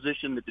whatever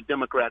position that the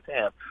Democrats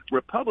have.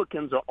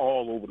 Republicans are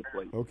all over the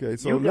place. Okay,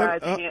 so you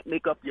guys can't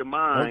make up your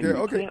mind.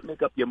 Okay. You can't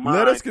make up your mind.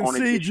 Let us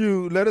concede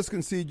you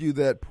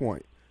that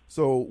point.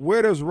 So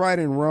where does right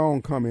and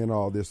wrong come in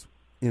all this?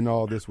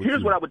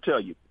 Here's what I would tell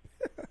you.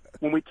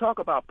 When we talk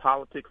about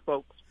politics,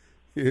 folks,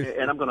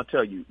 and I'm going to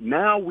tell you,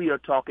 now we are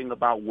talking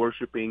about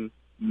worshiping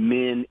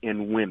men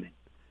and women.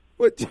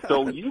 What,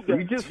 so you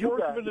just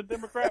worshiping the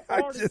Democrat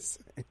Party?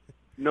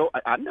 No,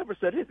 I never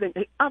said anything.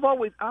 I've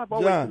always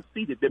John,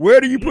 conceded that. Where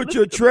do you put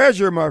your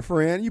treasure, my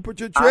friend? You put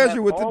your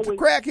treasure with the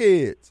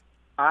crackheads.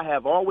 I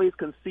have always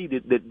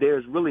conceded that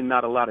there's really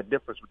not a lot of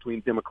difference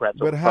between Democrats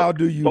and Republicans. But how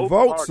do you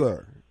vote,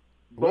 sir?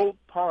 Both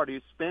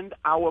parties spend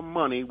our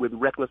money with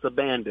reckless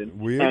abandon.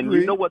 We and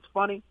agree. You know what's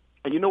funny?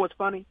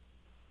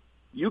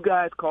 You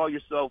guys call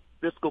yourself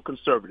fiscal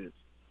conservatives.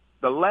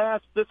 The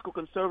last fiscal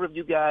conservative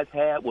you guys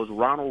had was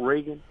Ronald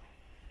Reagan.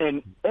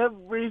 And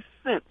ever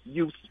since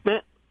you've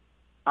spent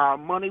our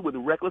money with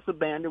reckless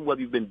abandon, whether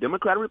you've been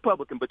Democrat or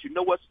Republican. But you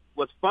know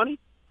what's funny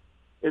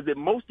is that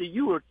most of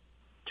you are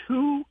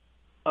too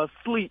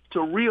asleep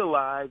to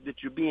realize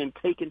that you're being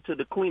taken to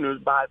the cleaners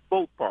by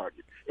both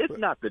parties. It's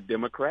not the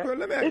Democrats.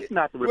 It's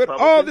not the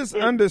Republicans. With all this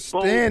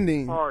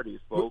understanding, both parties,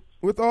 folks.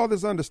 With all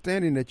this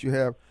understanding that you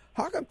have,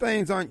 how come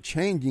things aren't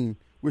changing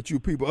with you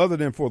people other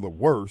than for the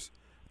worse?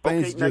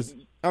 Things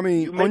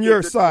on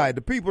your side,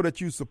 the people that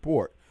you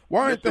support,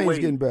 why aren't things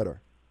getting better?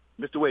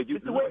 Mr. Wade, do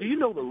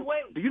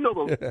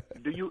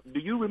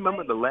you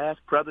remember the last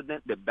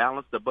president that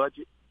balanced the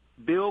budget?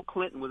 Bill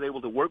Clinton was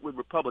able to work with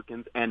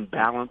Republicans and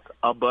balance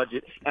a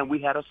budget, and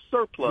we had a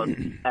surplus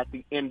at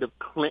the end of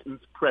Clinton's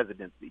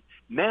presidency.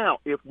 Now,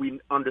 if we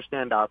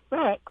understand our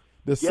facts,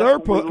 the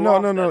surplus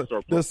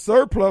the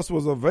surplus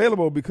was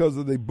available because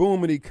of the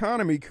booming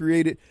economy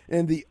created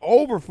and the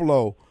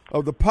overflow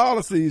of the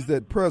policies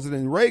that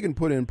President Reagan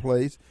put in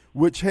place,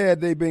 which had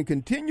they been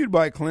continued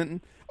by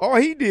Clinton, all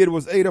he did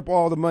was ate up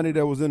all the money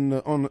that was the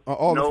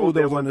food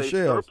that was on the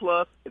shelves.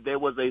 There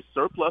was a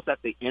surplus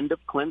at the end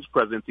of Clinton's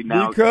presidency.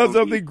 Now, because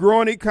of the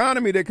growing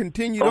economy that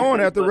continued on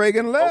after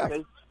Reagan left.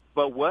 Okay,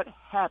 but what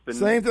happened?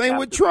 Same thing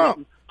with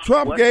Trump.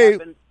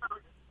 Clinton,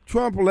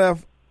 Trump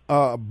left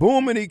a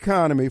booming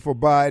economy for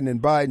Biden, and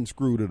Biden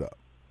screwed it up.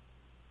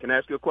 Can I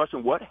ask you a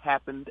question? What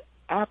happened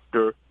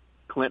after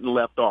Clinton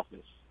left office?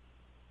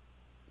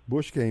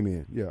 Bush came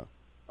in, yeah.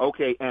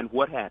 Okay, and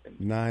what happened?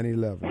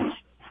 9/11.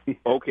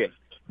 Okay,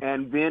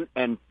 and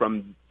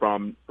from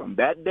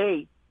that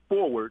day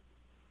forward,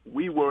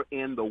 we were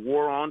in the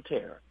war on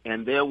terror,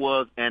 and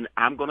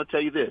I'm going to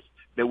tell you this: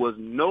 there was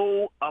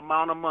no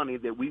amount of money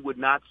that we would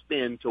not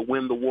spend to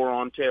win the war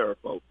on terror,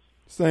 folks.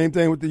 Same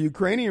thing with the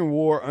Ukrainian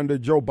war under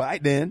Joe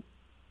Biden.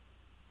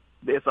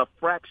 It's a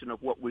fraction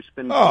of what we're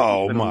spending.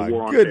 Oh, on my the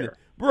war goodness.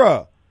 On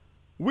terror. Bruh,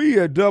 we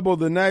had doubled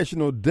the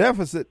national debt,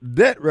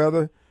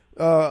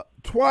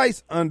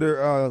 twice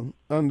under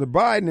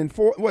Biden in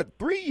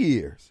 3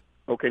 years?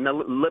 Okay, now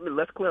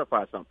let's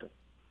clarify something.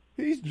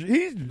 He's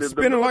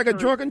spending like a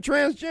drunken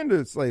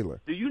transgender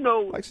sailor. Do you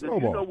know? Like do you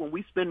know when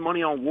we spend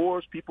money on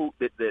wars, people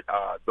that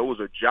those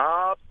are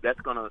jobs that's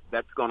gonna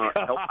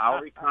help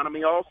our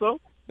economy also.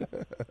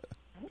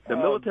 The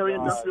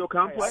military-industrial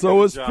complex.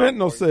 So is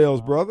fentanyl sales,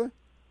 brother.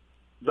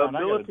 The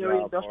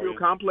military-industrial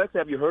complex.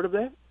 Have you heard of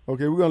that?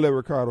 Okay, we're gonna let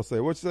Ricardo say.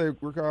 What you say,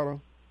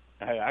 Ricardo?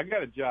 Hey, I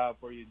got a job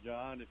for you,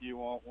 John, if you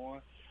want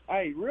one.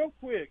 Hey, real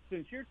quick,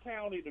 since you're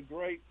touting the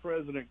great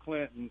President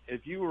Clinton,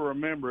 if you will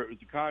remember, it was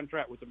a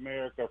contract with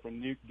America from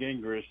Newt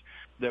Gingrich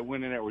that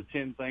went in there with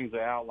 10 things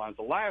they outlined.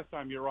 The last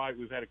time, you're right,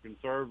 we've had a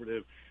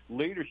conservative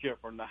leadership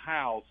from the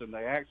House, and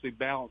they actually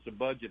balanced the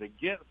budget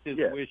against his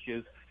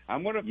wishes.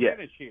 I'm going to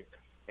finish here.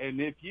 And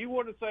if you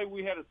want to say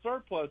we had a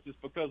surplus, it's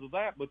because of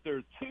that. But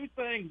there's two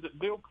things that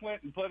Bill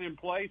Clinton put in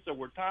place that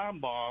were time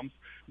bombs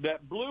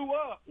that blew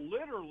up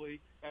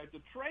literally at the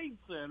Trade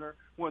Center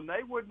when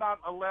they would not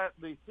let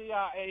the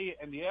CIA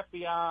and the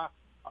FBI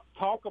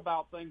talk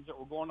about things that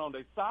were going on.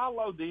 They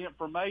siloed the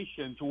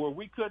information to where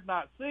we could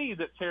not see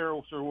that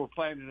terrorists were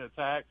planning an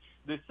attack.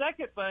 The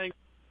second thing,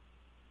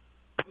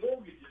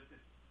 mortgages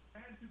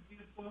had to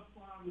give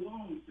subprime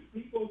loans to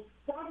people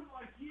probably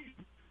like you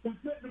who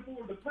couldn't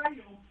afford to pay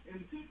them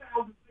in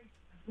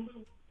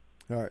 2006.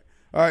 All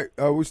right.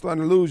 We're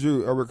starting to lose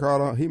you,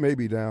 Ricardo. He may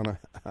be down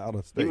out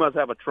of state. He must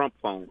have a Trump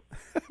phone.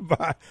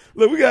 Bye.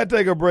 Look, we got to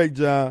take a break,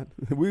 John.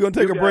 We're going to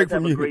take a break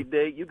from you.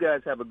 You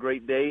guys have a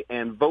great day,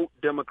 and vote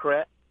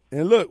Democrat.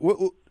 And look,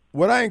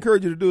 what I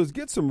encourage you to do is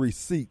get some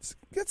receipts.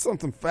 Get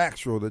something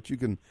factual that you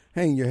can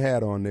hang your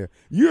hat on there.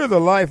 You're the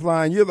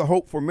lifeline. You're the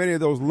hope for many of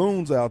those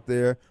loons out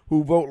there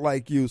who vote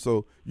like you,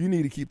 so you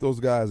need to keep those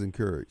guys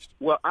encouraged.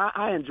 Well,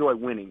 I enjoy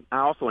winning. I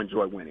also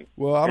enjoy winning.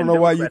 Well, I don't know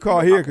why you call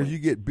here because you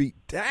get beat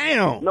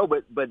down. No,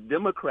 but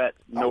Democrats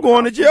know I'm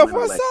going to jail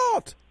for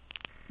assault.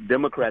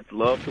 Democrats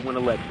love to win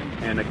elections.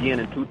 And again,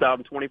 in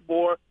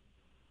 2024,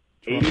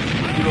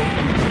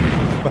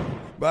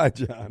 Bye,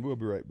 John. We'll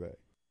be right back.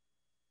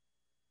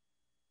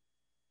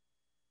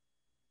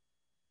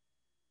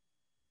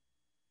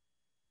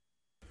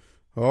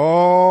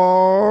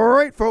 All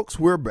right, folks,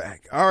 we're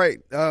back. All right,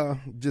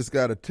 just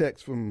got a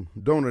text from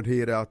Donut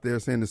Head out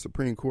there saying the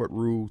Supreme Court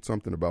ruled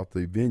something about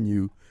the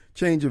venue,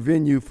 change of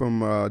venue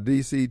from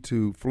D.C.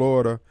 to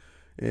Florida,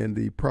 and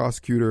the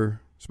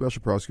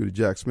special prosecutor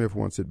Jack Smith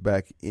wants it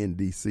back in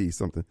D.C.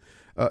 Something.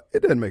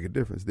 It doesn't make a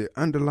difference. The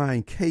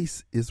underlying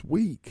case is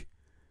weak.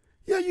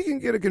 Yeah, you can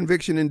get a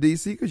conviction in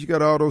D.C. because you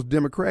got all those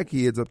Democrat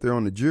kids up there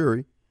on the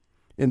jury,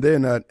 and they're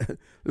not.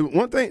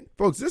 One thing,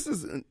 folks, this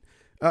is.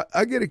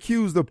 I get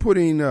accused of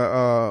putting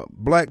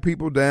black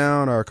people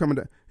down or coming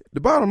down.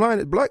 The bottom line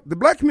is the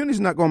black community is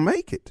not going to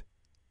make it.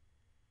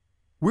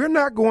 We're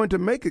not going to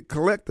make it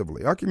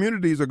collectively. Our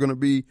communities are going to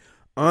be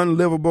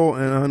unlivable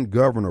and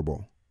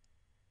ungovernable.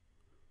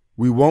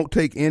 We won't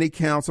take any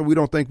counsel. We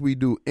don't think we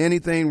do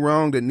anything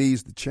wrong that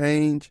needs to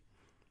change.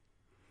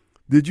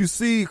 Did you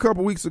see a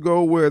couple weeks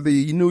ago where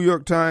the New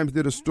York Times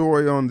did a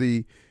story on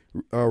the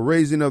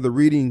raising of the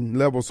reading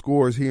level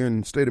scores here in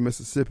the state of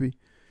Mississippi?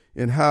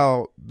 And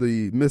how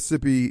the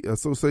Mississippi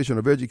Association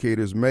of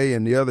Educators, May,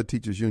 and the other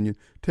teachers union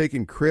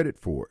taking credit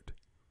for it.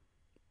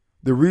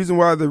 The reason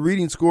why the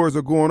reading scores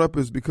are going up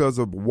is because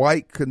of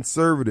white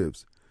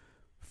conservatives,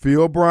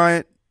 Phil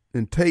Bryant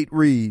and Tate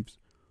Reeves,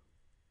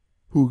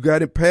 who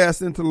got it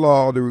passed into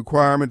law the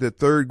requirement that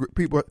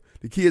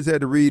the kids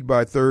had to read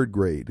by third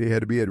grade. They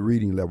had to be at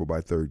reading level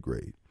by third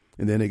grade.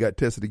 And then they got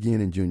tested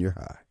again in junior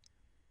high.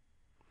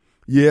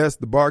 Yes,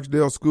 the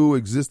Barksdale School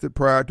existed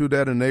prior to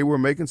that, and they were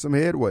making some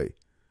headway.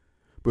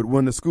 But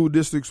when the school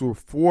districts were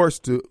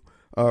forced to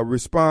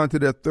respond to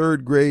that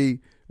third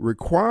grade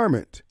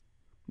requirement,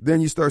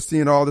 then you start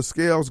seeing all the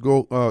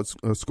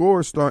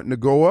scores starting to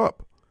go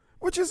up,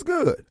 which is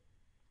good.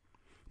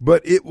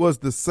 But it was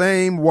the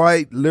same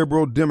white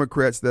liberal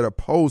Democrats that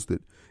opposed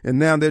it, and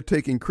now they're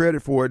taking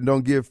credit for it and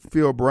don't give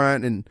Phil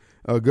Bryant and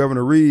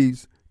Governor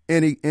Reeves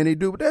any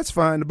due. But that's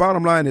fine. The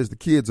bottom line is the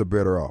kids are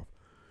better off.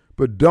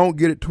 But don't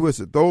get it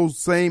twisted. Those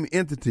same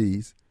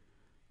entities,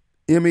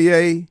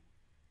 MEA,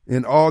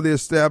 and all the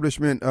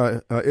establishment,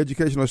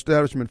 educational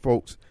establishment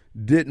folks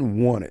didn't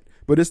want it.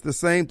 But it's the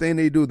same thing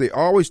they do. They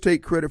always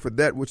take credit for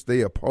that which they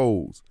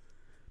oppose.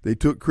 They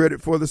took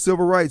credit for the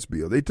Civil Rights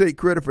Bill. They take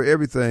credit for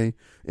everything.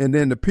 And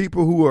then the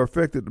people who are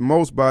affected the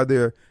most by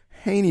their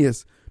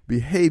heinous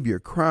behavior,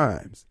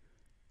 crimes,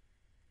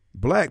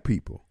 black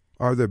people,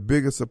 are their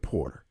biggest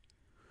supporter.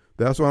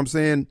 That's why I'm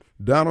saying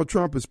Donald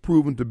Trump is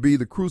proven to be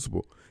the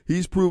crucible.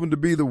 He's proven to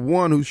be the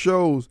one who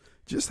shows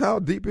just how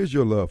deep is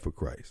your love for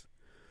Christ.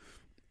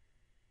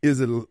 Is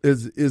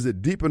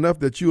it deep enough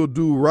that you'll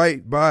do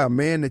right by a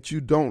man that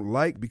you don't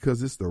like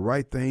because it's the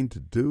right thing to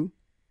do?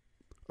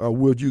 Or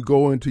would you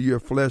go into your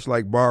flesh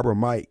like Barbara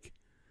Mike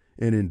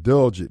and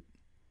indulge it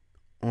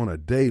on a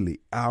daily,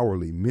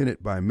 hourly,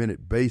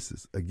 minute-by-minute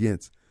basis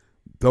against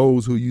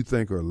those who you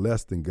think are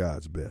less than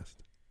God's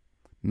best?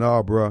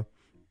 Nah, bruh.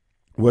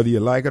 Whether you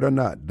like it or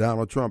not,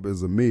 Donald Trump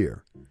is a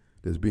mirror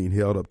that's being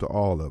held up to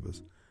all of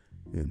us,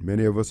 and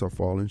many of us are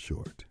falling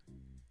short.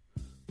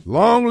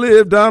 Long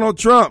live Donald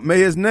Trump. May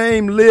his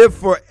name live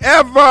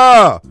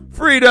forever.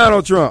 Free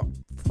Donald Trump.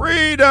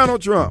 Free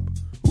Donald Trump.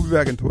 We'll be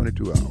back in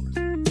 22 hours.